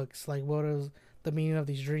dream books, like what is the meaning of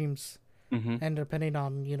these dreams, hmm and depending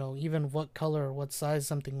on even what color or what size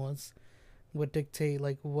something was, would dictate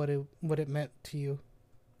like what it meant to you.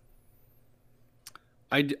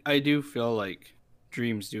 I do feel like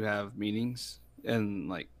dreams do have meanings, and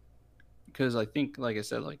like because I think, like I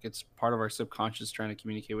said, like it's part of our subconscious trying to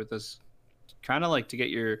communicate with us, kind of like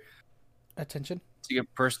Attention. to get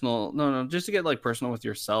personal. No, just to get like personal with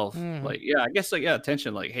yourself. Mm. Like, yeah, I guess like, yeah,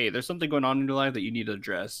 attention. Like, hey, there's something going on in your life that you need to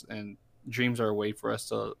address, and dreams are a way for us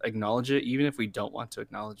to acknowledge it, even if we don't want to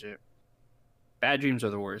acknowledge it. Bad dreams are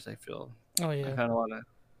the worst. I feel. Oh I've yeah. had a lot of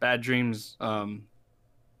bad dreams.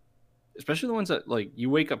 Especially the ones that like you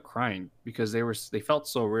wake up crying because they felt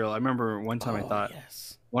so real. I remember one time I Oh thought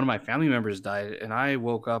yes. one of my family members died, and I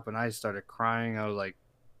woke up and I started crying. I was like,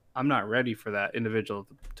 I'm not ready for that individual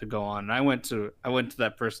to go on. And I went to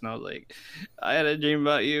that person. I was like, I had a dream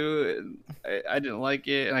about you, and I didn't like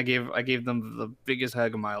it, and I gave them the biggest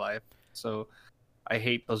hug of my life. So I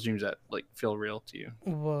hate those dreams that like feel real to you.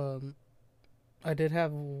 Um, I did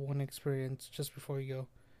have one experience just before you go.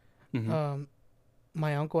 hmm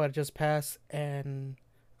My uncle had just passed, and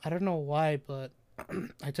I don't know why, but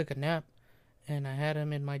I took a nap, and I had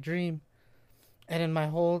him in my dream, and in my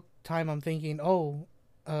whole time I'm thinking, oh,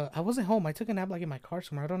 I wasn't home. I took a nap like in my car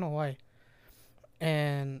somewhere. I don't know why.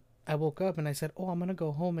 And I woke up and I said, oh, I'm gonna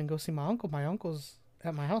go home and go see my uncle. My uncle's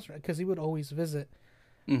at my house, right? Because he would always visit.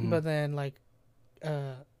 hmm But then like,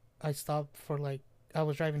 uh, I stopped for like I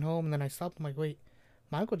was driving home and then I stopped. I'm like, wait,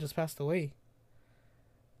 my uncle just passed away.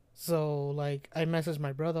 So like I messaged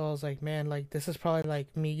my brother. I was like, man, like this is probably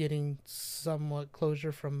like me getting somewhat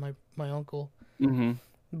closure from my uncle. hmm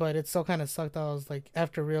But it still kind of sucked. I was like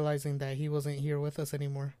after realizing that he wasn't here with us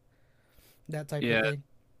anymore. That type of Yeah, thing.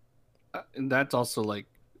 and that's also like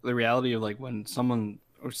the reality of like when someone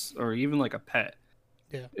or even like a pet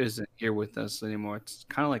Yeah. isn't here with us anymore. It's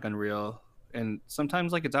kind of like unreal, and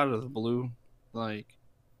sometimes like it's out of the blue. Like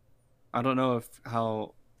I don't know if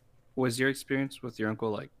how was your experience with your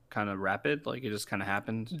uncle, like kind of rapid, like it just kind of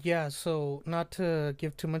happened. Yeah. So not to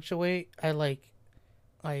give too much away,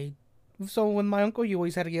 I so when my uncle, you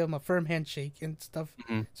always had to give him a firm handshake and stuff.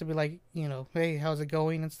 hmm To be like, hey, how's it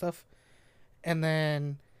going and stuff. And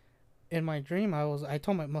then in my dream, I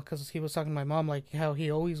told my mom because he was talking to my mom like how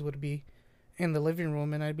he always would be in the living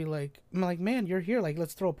room, and I'm like, man, you're here, like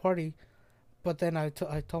let's throw a party. But then I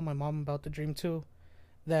told my mom about the dream too.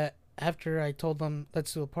 That after I told them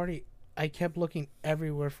let's do a party, I kept looking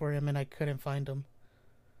everywhere for him and I couldn't find him.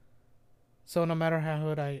 So no matter how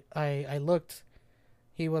hard I looked,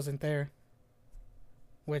 he wasn't there.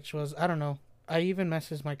 Which was, I don't know. I even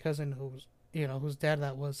messaged my cousin whose dad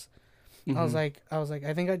that was. hmm I was like,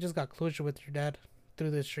 I think I just got closure with your dad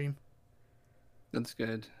through this stream. That's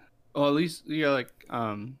good. Well, at least you got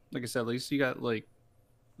like I said, at least you got like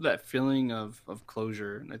that feeling of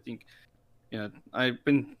closure. And I think, I've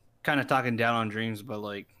been kind of talking down on dreams, but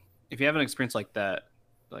like if you have an experience like that,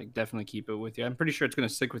 like definitely keep it with you. I'm pretty sure it's gonna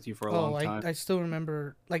stick with you for a Oh, long time. I still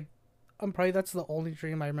remember, like, I'm probably, that's the only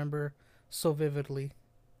dream I remember so vividly.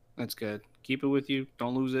 That's good. Keep it with you.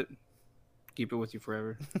 Don't lose it. Keep it with you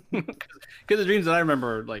forever. Because the dreams that I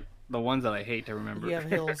remember are like the ones that I hate to remember. You have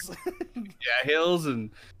hills. Yeah, hills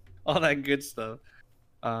and all that good stuff.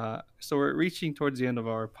 So we're reaching towards the end of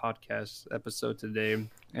our podcast episode today,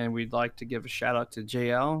 and we'd like to give a shout out to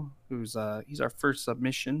JL, who's he's our first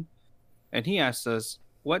submission, and he asked us,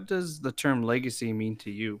 "What does the term legacy mean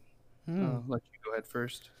to you?" Hmm. Let you go ahead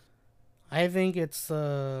first. I think it's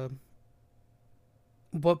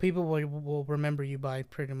what people will remember you by,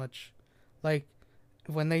 pretty much. Like,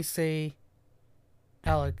 when they say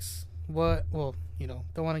Alex, what, well,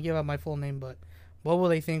 don't want to give out my full name, but what will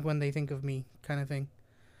they think when they think of me, kind of thing.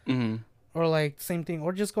 Mm-hmm. Or like same thing,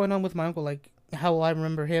 or just going on with my uncle, like how I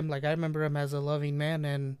remember him. Like I remember him as a loving man,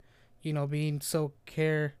 and being so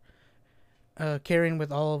caring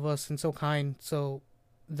with all of us and so kind. So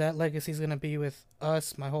that legacy is gonna be with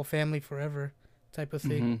us, my whole family forever, type of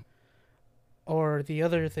thing. Mm-hmm. Or the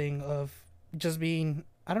other thing of just being,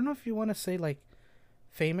 I don't know if you want to say like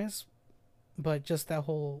famous, but just that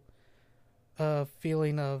whole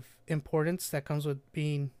feeling of importance that comes with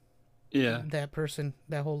being Yeah. that person,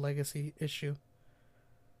 that whole legacy issue.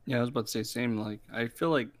 Yeah, I was about to say same. Like, I feel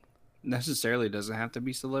like necessarily doesn't have to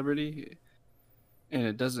be celebrity, and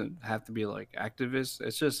it doesn't have to be like activist.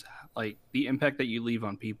 It's just like the impact that you leave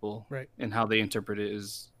on people Right. and how they interpret it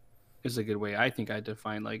is a good way. I think I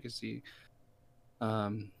define legacy.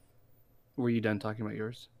 Um, were you done talking about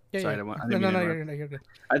yours? Yeah, Sorry, yeah. I No, didn't no, mean to no, interrupt. you're good.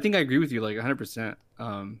 I think I agree with you like 100%.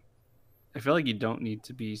 I feel like you don't need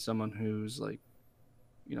to be someone who's like,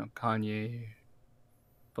 Kanye,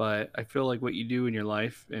 but I feel like what you do in your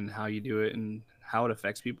life and how you do it and how it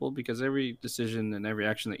affects people, because every decision and every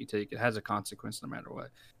action that you take, it has a consequence no matter what.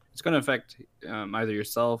 It's going to affect either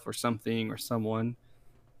yourself or something or someone.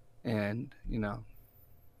 And,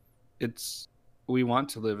 it's, we want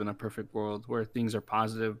to live in a perfect world where things are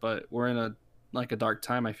positive, but we're in a dark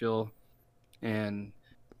time, I feel. And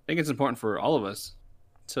I think it's important for all of us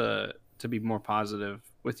to be more positive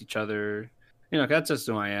with each other. That's just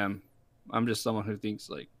who I am. I'm just someone who thinks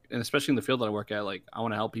like, and especially in the field that I work at, like I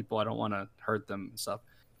want to help people. I don't want to hurt them and stuff.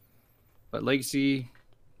 But legacy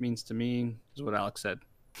means to me is what Alex said,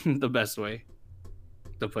 the best way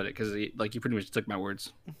to put it, because like you pretty much took my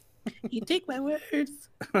words. You take my words. It's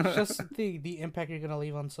just the impact you're gonna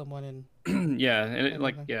leave on someone, and Yeah, and it,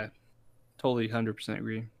 like everything. yeah, totally 100%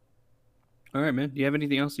 agree. All right, man. Do you have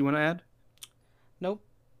anything else you want to add? Nope.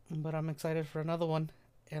 But I'm excited for another one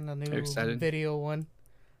and a Are you new excited? video one.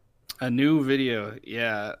 A new video,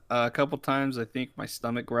 yeah. A couple times, I think my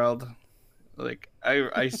stomach growled. Like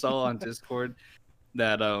I saw on Discord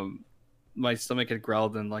that my stomach had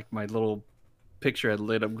growled and like my little picture had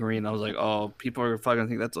lit up green. I was like, oh, people are fucking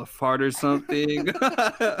think that's a fart or something.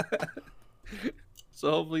 So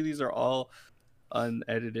hopefully these are all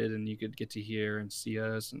unedited and you could get to hear and see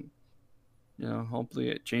us, and hopefully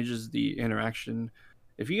it changes the interaction.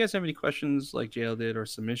 If you guys have any questions like JL did, or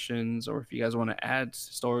submissions, or if you guys want to add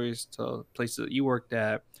stories to places that you worked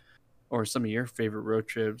at or some of your favorite road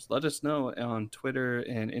trips, let us know on Twitter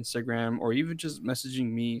and Instagram, or even just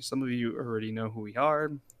messaging me. Some of you already know who we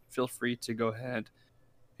are. Feel free to go ahead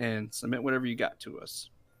and submit whatever you got to us.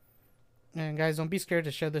 And guys, don't be scared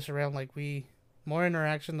to share this around. More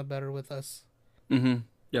interaction, the better with us. Mm-hmm.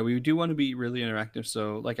 Yeah, we do want to be really interactive.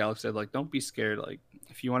 So, like Alex said, like don't be scared. Like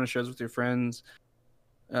if you want to share this with your friends,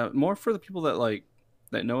 more for the people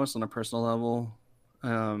that know us on a personal level.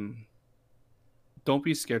 Don't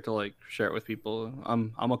be scared to like share it with people.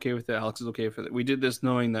 I'm okay with it. Alex is okay with it. We did this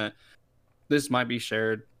knowing that this might be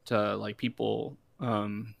shared to like people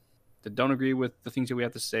that don't agree with the things that we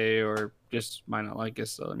have to say, or just might not like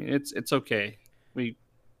us. So I mean, it's okay. We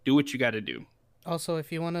do what you got to do. Also,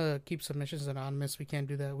 if you want to keep submissions anonymous, we can't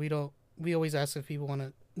do that. We don't. We always ask if people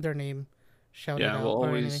want their name shouted Yeah, out we'll or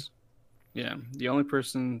anything. always. Yeah, the only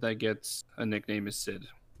person that gets a nickname is Sid.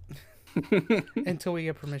 Until we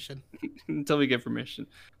get permission. Until we get permission.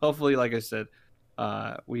 Hopefully, like I said,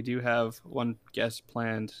 we do have one guest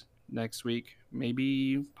planned next week,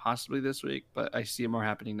 maybe possibly this week, but I see it more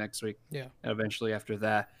happening next week. Yeah. And eventually, after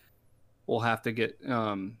that, we'll have to get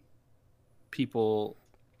people.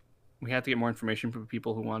 We have to get more information from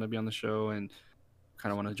people who want to be on the show and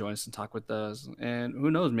kind of want to join us and talk with us. And who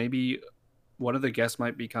knows, maybe one of the guests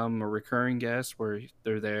might become a recurring guest where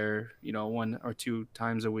they're there, 1 or 2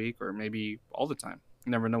 times a week, or maybe all the time.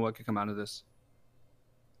 You never know what could come out of this.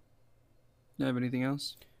 You have anything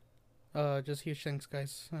else? Just huge thanks,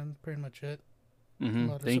 guys. And pretty much it. Mm-hmm. A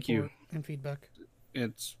lot of Thank you. support and feedback.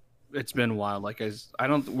 It's been wild. Like I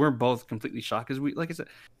don't. We're both completely shocked because like I said,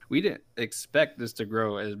 we didn't expect this to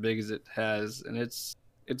grow as big as it has, and it's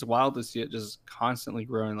wild to see it just constantly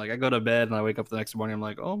growing. Like I go to bed and I wake up the next morning, I'm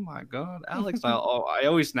like, oh my god, Alex! I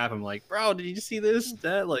always snap him like, bro, did you see this?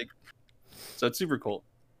 That like, so it's super cool.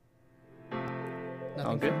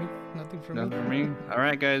 Nothing for me. Nothing for Nothing for me. All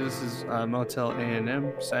right, guys, this is Motel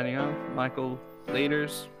A&M signing off. Michael,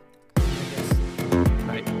 laters. me. All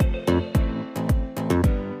right.